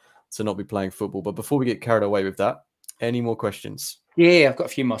to not be playing football. But before we get carried away with that, any more questions? Yeah, I've got a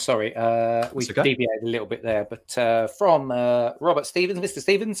few more. Sorry, we deviated a little bit there, but from Robert Stevens, Mr.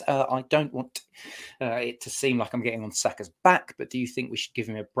 Stevens, I don't want it to seem like I'm getting on Saka's back, but do you think we should give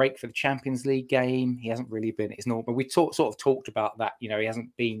him a break for the Champions League game? He hasn't really been at his normal. We sort of talked about that. He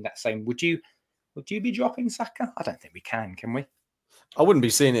hasn't been that same. Would you be dropping Saka? I don't think we can we? I wouldn't be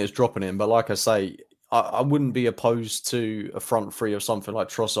seeing it as dropping him, but like I say, I wouldn't be opposed to a front three of something like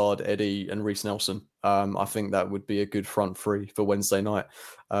Trossard, Eddie, and Reece Nelson. I think that would be a good front three for Wednesday night.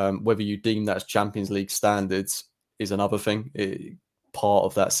 Whether you deem that as Champions League standards is another thing. Part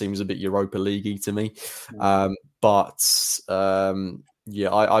of that seems a bit Europa League-y to me. I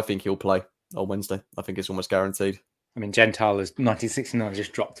think he'll play on Wednesday. I think it's almost guaranteed. I mean, Gentile has 1969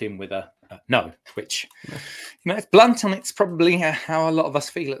 just dropped in with a no, which it's blunt, and it's probably how a lot of us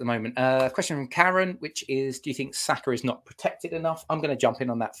feel at the moment. Question from Karen, which is, do you think Saka is not protected enough? I'm going to jump in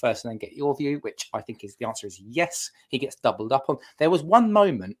on that first and then get your view, which I think the answer is yes. He gets doubled up on. There was one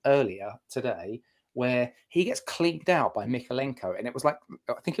moment earlier today where he gets cleaned out by Mykolenko, and it was like,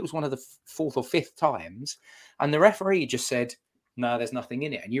 I think it was one of the fourth or fifth times, and the referee just said, no, there's nothing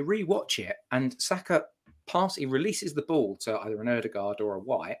in it. And you rewatch it, and Saka he releases the ball to either an Ødegaard or a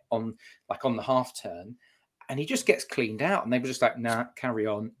White on the half turn, and he just gets cleaned out, and they were just like, nah, carry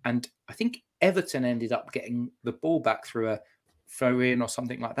on. And I think Everton ended up getting the ball back through a throw-in or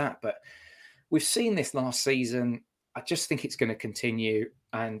something like that. But we've seen this last season. I just think it's going to continue,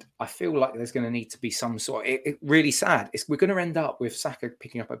 and I feel like there's going to need to be some sort. It really sad. We're going to end up with Saka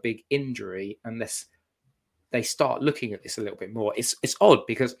picking up a big injury unless they start looking at this a little bit more. It's odd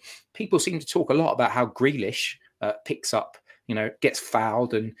because people seem to talk a lot about how Grealish picks up, gets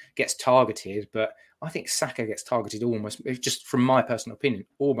fouled and gets targeted, but I think Saka gets targeted almost, just from my personal opinion,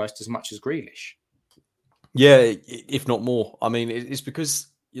 almost as much as Grealish. Yeah, if not more. I mean, it's because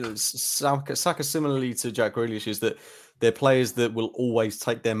Saka, similarly to Jack Grealish, is that they're players that will always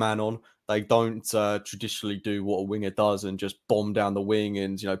take their man on. They don't traditionally do what a winger does and just bomb down the wing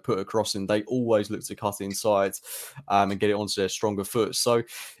and put a cross in. They always look to cut inside and get it onto their stronger foot. So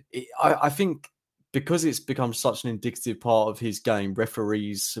I think because it's become such an indicative part of his game,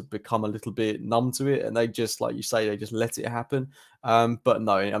 referees have become a little bit numb to it, and they just, like you say, they just let it happen. But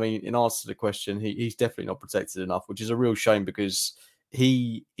no, I mean, in answer to the question, he's definitely not protected enough, which is a real shame because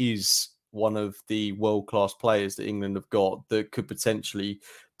he is one of the world-class players that England have got that could potentially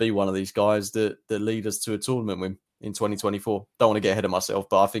be one of these guys that lead us to a tournament win in 2024. Don't want to get ahead of myself,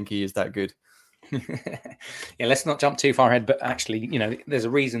 but I think he is that good. Yeah, let's not jump too far ahead, but actually, there's a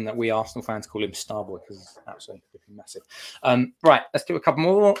reason that we Arsenal fans call him Starboy, because it's absolutely massive. Right, let's do a couple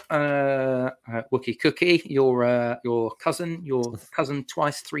more. Wookie Cookie, your cousin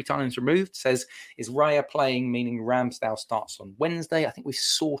twice, 3 times removed, says, is Raya playing, meaning Ramsdale starts on Wednesday? I think we've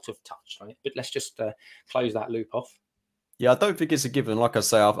sort of touched on it, but let's just close that loop off. Yeah, I don't think it's a given. Like I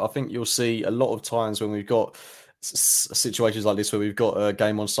say, I think you'll see a lot of times when we've got situations like this where we've got a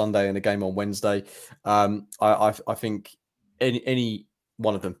game on Sunday and a game on Wednesday. I think any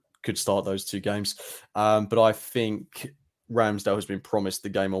one of them could start those 2 games. But I think Ramsdale has been promised the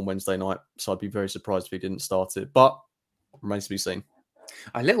game on Wednesday night, so I'd be very surprised if he didn't start it. But remains to be seen.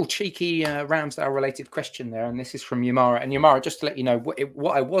 A little cheeky Ramsdale-related question there, and this is from Yamara. And Yamara, just to let you know,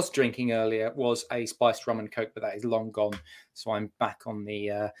 what I was drinking earlier was a spiced rum and coke, but that is long gone. So I'm back on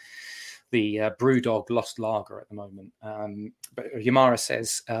the Brewdog Lost Lager at the moment. But Yamara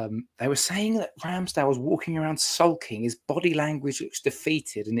says, they were saying that Ramsdale was walking around sulking. His body language looks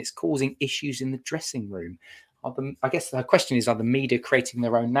defeated and it's causing issues in the dressing room. I guess the question is, are the media creating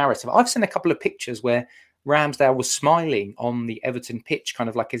their own narrative? I've seen a couple of pictures where Ramsdale was smiling on the Everton pitch, kind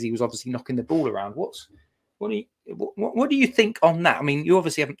of like as he was obviously knocking the ball around. What do you think on that? I mean, you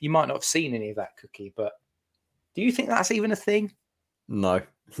might not have seen any of that, Cookie, but do you think that's even a thing? No,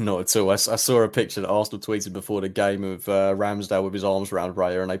 not at all. I saw a picture that Arsenal tweeted before the game of Ramsdale with his arms around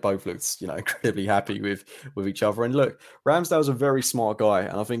Raya, and they both looked, incredibly happy with each other. And look, Ramsdale's a very smart guy,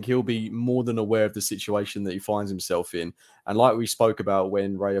 and I think he'll be more than aware of the situation that he finds himself in. And like we spoke about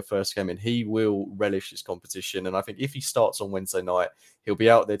when Raya first came in, he will relish this competition. And I think if he starts on Wednesday night, he'll be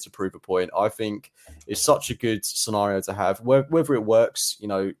out there to prove a point. I think it's such a good scenario to have. Whether it works,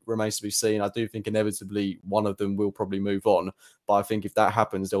 remains to be seen. I do think inevitably one of them will probably move on. But I think if that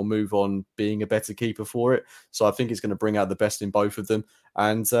happens, they'll move on being a better keeper for it. So I think it's going to bring out the best in both of them.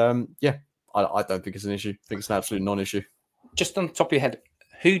 And I don't think it's an issue. I think it's an absolute non-issue. Just on the top of your head,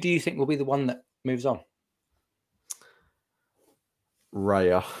 who do you think will be the one that moves on?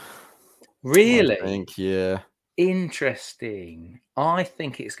 Raya. Really? I think, yeah. Interesting. I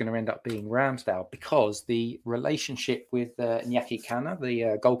think it's going to end up being Ramsdale because the relationship with Iñaki Cana,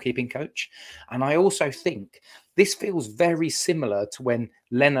 the goalkeeping coach, and I also think this feels very similar to when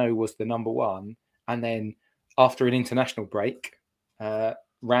Leno was the number 1, and then after an international break,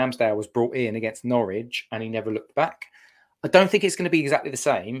 Ramsdale was brought in against Norwich, and he never looked back. I don't think it's going to be exactly the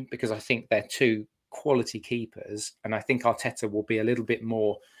same because I think they're 2 quality keepers, and I think Arteta will be a little bit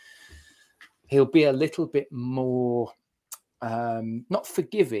more. He'll be a little bit more, not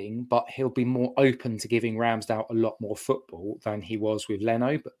forgiving, but he'll be more open to giving Ramsdale a lot more football than he was with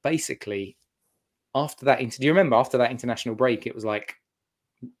Leno. But basically, after that, do you remember after that international break, it was like,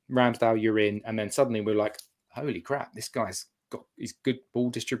 Ramsdale, you're in. And then suddenly we're like, holy crap, this guy's got his good ball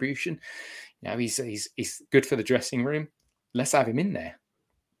distribution. He's good for the dressing room. Let's have him in there.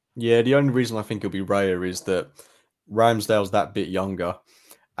 Yeah, the only reason I think he'll be Raya is that Ramsdale's that bit younger,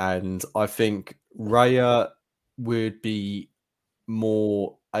 and I think Raya would be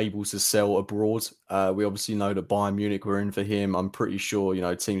more able to sell abroad. We obviously know that Bayern Munich were in for him. I'm pretty sure,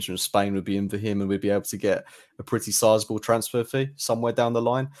 teams from Spain would be in for him, and we'd be able to get a pretty sizable transfer fee somewhere down the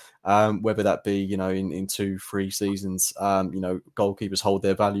line. Whether that be, in 2-3 seasons, goalkeepers hold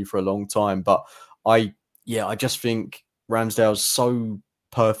their value for a long time. But I just think Ramsdale's so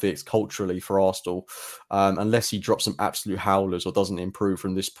perfect culturally for Arsenal, unless he drops some absolute howlers or doesn't improve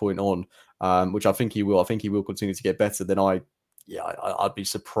from this point on, which I think he will. I think he will continue to get better. Then I'd be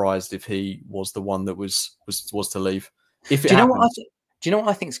surprised if he was the one that was to leave. If it do you know happens. Do you know what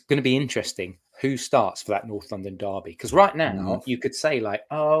I think is going to be interesting? Who starts for that North London derby? Because right now you could say like,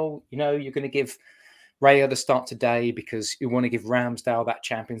 oh, you're going to give Raya the start today because you want to give Ramsdale that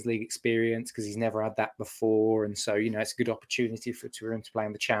Champions League experience because he's never had that before, and so it's a good opportunity for him to play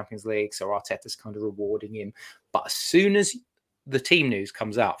in the Champions League. So Arteta's kind of rewarding him. But as soon as the team news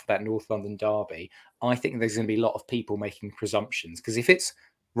comes out for that North London derby, I think there's going to be a lot of people making presumptions, because if it's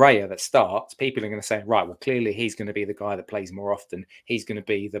Raya that starts, people are going to say, right, well, clearly he's going to be the guy that plays more often. He's going to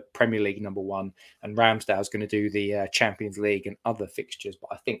be the Premier League number one, and Ramsdale's going to do the Champions League and other fixtures.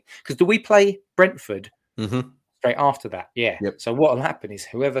 But I think, because do we play Brentford straight after that? Yeah. Yep. So what will happen is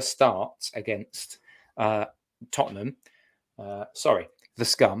whoever starts against Tottenham, the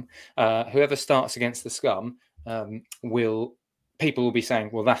Scum, whoever starts against the Scum people will be saying,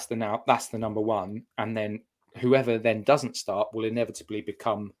 well, that's the number one, and then whoever then doesn't start will inevitably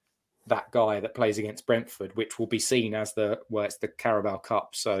become that guy that plays against Brentford, which will be seen as it's the Carabao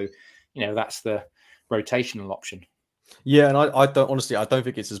Cup. So, that's the rotational option. Yeah, and I don't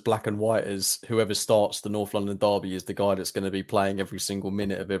think it's as black and white as whoever starts the North London derby is the guy that's going to be playing every single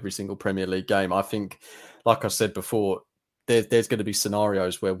minute of every single Premier League game. I think, like I said before, there's going to be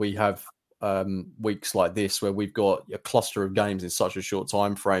scenarios where we have weeks like this where we've got a cluster of games in such a short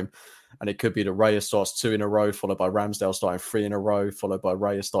time frame. And it could be that Raya starts 2 in a row, followed by Ramsdale starting 3 in a row, followed by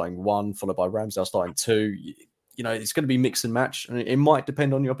Raya starting 1, followed by Ramsdale starting 2. It's going to be mix and match, and it might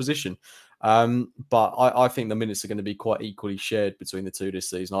depend on your opposition. But I think the minutes are going to be quite equally shared between the two this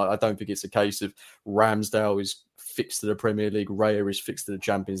season. I don't think it's a case of Ramsdale is fixed to the Premier League, Raya is fixed to the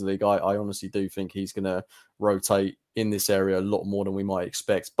Champions League. I honestly do think he's going to rotate in this area a lot more than we might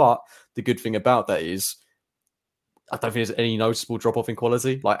expect. But the good thing about that is, I don't think there's any noticeable drop-off in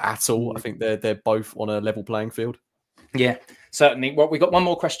quality, at all. I think they're both on a level playing field. Yeah, certainly. Well, we got one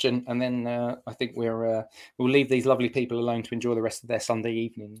more question, and then I think we'll leave these lovely people alone to enjoy the rest of their Sunday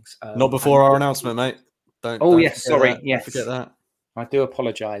evenings. Not before our announcement, mate. Don't sorry. That. Yes, don't forget that. I do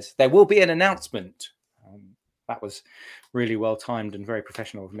apologise. There will be an announcement. That was really well timed and very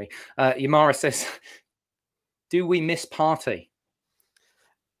professional of me. Yamara says, "Do we miss Partey?"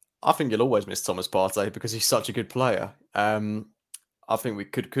 I think you'll always miss Thomas Partey because he's such a good player. I think we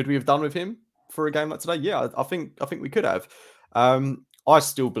could we have done with him for a game like today? Yeah, I think we could have. I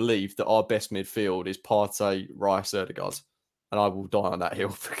still believe that our best midfield is Partey, Rice, Ødegaard, and I will die on that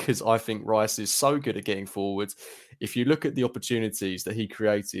hill because I think Rice is so good at getting forward. If you look at the opportunities that he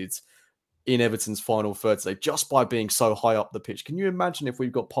created in Everton's final third today, just by being so high up the pitch, can you imagine if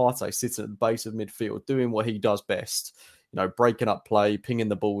we've got Partey sitting at the base of midfield doing what he does best? Breaking up play, pinging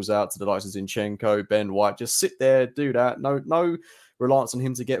the balls out to the likes of Zinchenko, Ben White, just sit there, do that. No reliance on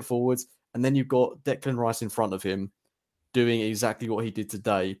him to get forwards. And then you've got Declan Rice in front of him doing exactly what he did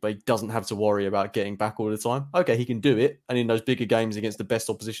today, but he doesn't have to worry about getting back all the time. Okay, he can do it. And in those bigger games against the best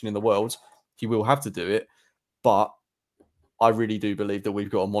opposition in the world, he will have to do it. But I really do believe that we've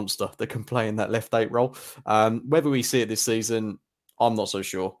got a monster that can play in that left 8 role. Whether we see it this season, I'm not so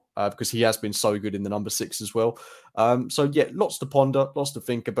sure. Because he has been so good in the number 6 as well. Lots to ponder, lots to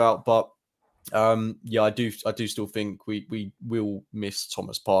think about. But I do still think we will miss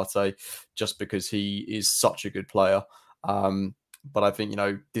Thomas Partey just because he is such a good player. But I think,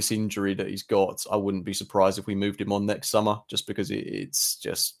 this injury that he's got, I wouldn't be surprised if we moved him on next summer just because it's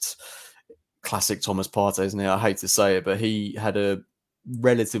just classic Thomas Partey, isn't it? I hate to say it, but he had a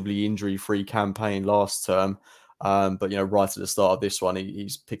relatively injury-free campaign last term. But right at the start of this one,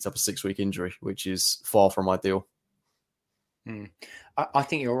 he's picked up a 6-week injury, which is far from ideal. I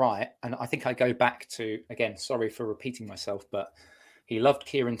think you're right. And I think I go back to, again, sorry for repeating myself, but he loved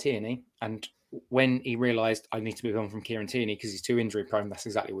Kieran Tierney. And when he realised I need to move on from Kieran Tierney because he's too injury prone, that's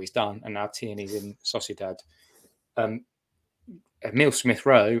exactly what he's done. And now Tierney's in Sociedad. Emile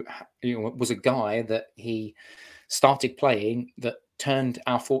Smith-Rowe was a guy that he started playing that turned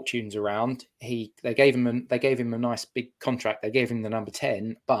our fortunes around. They gave him a nice big contract. They gave him the number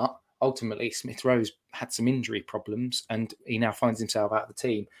 10, but ultimately Smith Rowe had some injury problems, and he now finds himself out of the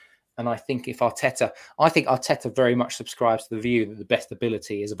team. And I think Arteta very much subscribes to the view that the best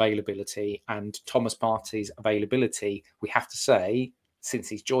ability is availability, and Thomas Partey's availability, we have to say, since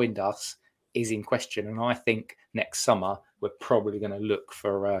he's joined us, is in question. And I think next summer we're probably going to look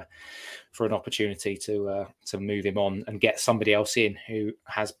for an opportunity to move him on and get somebody else in who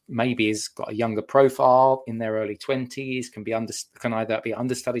has got a younger profile, in their early 20s, can either be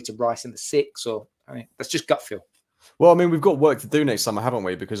understudy to Rice in the 6, or that's just gut feel. Well, I mean, we've got work to do next summer, haven't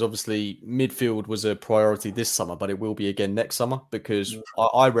we? Because obviously midfield was a priority this summer, but it will be again next summer, because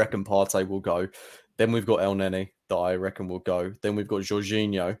I reckon Partey will go. Then we've got El Neni that I reckon will go. Then we've got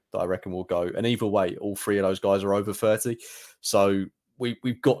Jorginho that I reckon will go. And either way, all three of those guys are over 30. So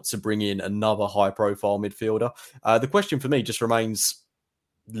we've got to bring in another high-profile midfielder. The question for me just remains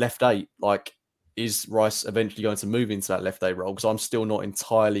left 8. Like, is Rice eventually going to move into that left 8 role? Because I'm still not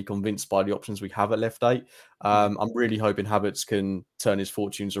entirely convinced by the options we have at left 8. I'm really hoping Havertz can turn his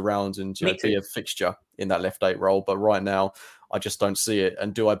fortunes around and be a fixture in that left 8 role. But right now, I just don't see it.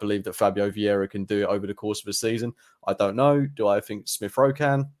 And do I believe that Fabio Vieira can do it over the course of a season? I don't know. Do I think Smith Rowe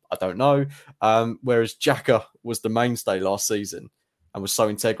can? I don't know. Whereas Xhaka was the mainstay last season and was so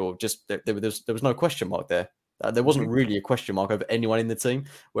integral, just there was no question mark there. There wasn't really a question mark over anyone in the team,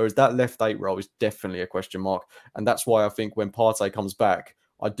 whereas that left 8 role is definitely a question mark. And that's why I think when Partey comes back,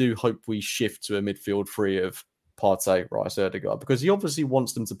 I do hope we shift to a midfield 3 of Partey, Rice, Ødegaard, because he obviously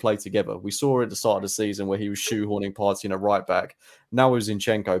wants them to play together. We saw at the start of the season where he was shoehorning Partey in a right back. Now with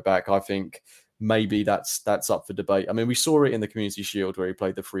Zinchenko back, I think maybe that's up for debate. I mean, we saw it in the Community Shield where he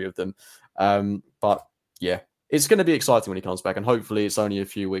played the 3 of them. But yeah, it's going to be exciting when he comes back, and hopefully it's only a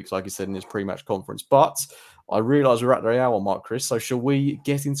few weeks, like he said in his pre-match conference. But I realise we're at the hour mark, Chris, so shall we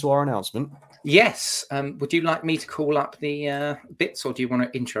get into our announcement? Yes. Would you like me to call up the bits, or do you want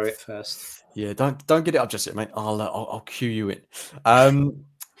to intro it first? Yeah, don't get it up just yet, mate. I'll cue you in.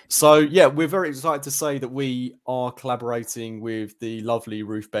 So yeah, we're very excited to say that we are collaborating with the lovely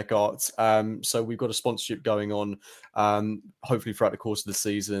Ruth Beckart. So we've got a sponsorship going on, hopefully throughout the course of the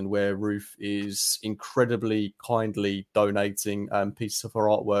season, where Ruth is incredibly kindly donating pieces of her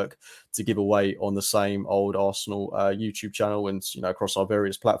artwork to give away on the same old Arsenal YouTube channel and across our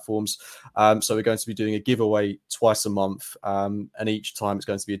various platforms. So we're going to be doing a giveaway twice a month, and each time it's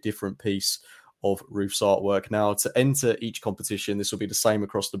going to be a different piece of Ruth's artwork. Now, to enter each competition, this will be the same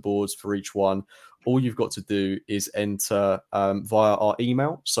across the boards for each one. All you've got to do is enter via our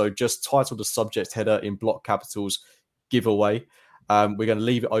email. So just title the subject header in block capitals, giveaway. We're going to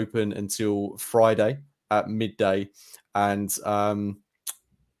leave it open until Friday at midday. And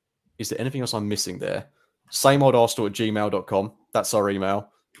is there anything else I'm missing there? sameoldarsenal@gmail.com. That's our email.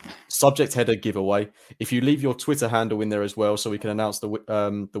 Subject header giveaway. If you leave your Twitter handle in there as well, so we can announce the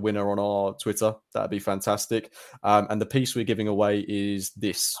winner on our Twitter, that'd be fantastic. And the piece we're giving away is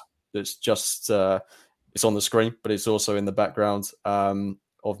this. That's just it's on the screen, but it's also in the background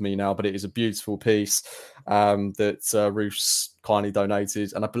of me now. But it is a beautiful piece that Ruth's kindly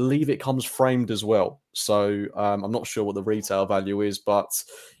donated, and I believe it comes framed as well. So I'm not sure what the retail value is, but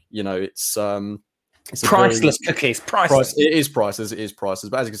it's priceless cookies. Priceless. It is priceless.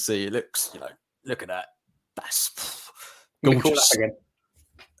 But as you can see, it looks, look at that. That's gorgeous. Again.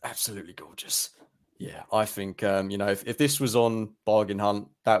 Absolutely gorgeous. Yeah, I think, if this was on Bargain Hunt,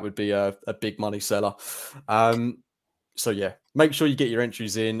 that would be a big money seller. So yeah, make sure you get your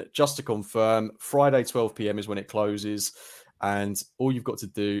entries in. Just to confirm, Friday 12 p.m. is when it closes. And all you've got to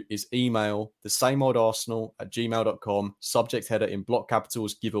do is email the sameoldarsenal@gmail.com, subject header in block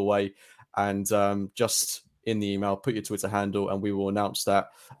capitals, giveaway. And just in the email, put your Twitter handle, and we will announce that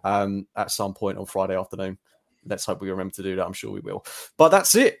at some point on Friday afternoon. Let's hope we remember to do that. I'm sure we will. But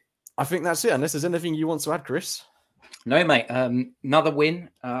that's it. I think that's it. Unless there's anything you want to add, Chris. No, mate. Another win.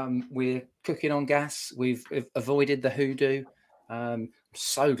 We're cooking on gas. We've avoided the hoodoo.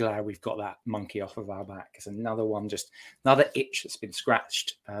 So glad we've got that monkey off of our back. It's another one, just another itch that's been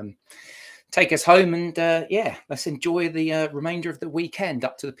scratched. Take us home, and let's enjoy the remainder of the weekend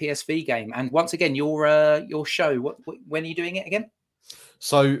up to the PSV game. And once again, your show. When are you doing it again?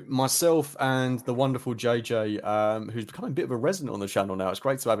 So myself and the wonderful JJ, who's becoming a bit of a resident on the channel now. It's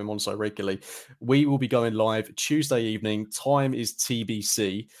great to have him on so regularly. We will be going live Tuesday evening. Time is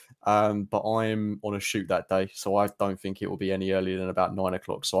TBC, but I'm on a shoot that day, so I don't think it will be any earlier than about 9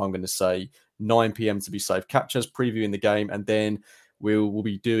 o'clock. So I'm going to say 9 p.m. to be safe. Catch us previewing the game, and then we'll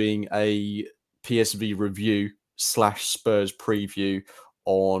be doing a PSV review / Spurs preview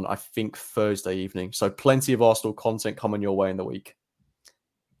on, I think, Thursday evening. So plenty of Arsenal content coming your way in the week.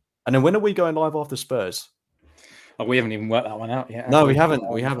 And then when are we going live after Spurs? Oh, we haven't even worked that one out yet. No, we haven't.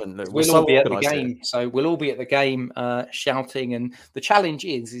 We haven't. Look, we'll all be at the game. So we'll all be at the game shouting. And the challenge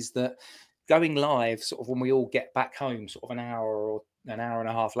is that going live sort of when we all get back home, sort of an hour or an hour and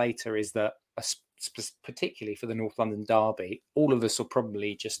a half later, is that particularly for the North London derby, all of us will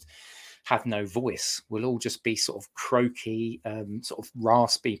probably just have no voice. We'll all just be sort of croaky, sort of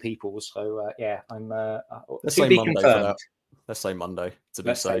raspy people. So I'm let's to say be Monday confirmed. for that. Let's say Monday to be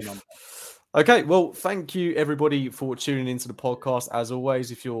Let's say safe. Monday. Okay, well, thank you everybody for tuning into the podcast. As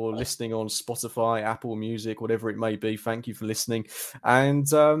always, if you're listening on Spotify, Apple Music, whatever it may be, thank you for listening. And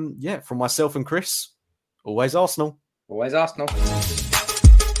from myself and Chris, always Arsenal. Always Arsenal.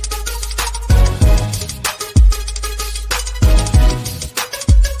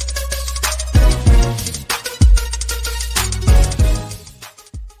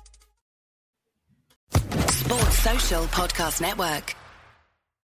 Sports Social Podcast Network.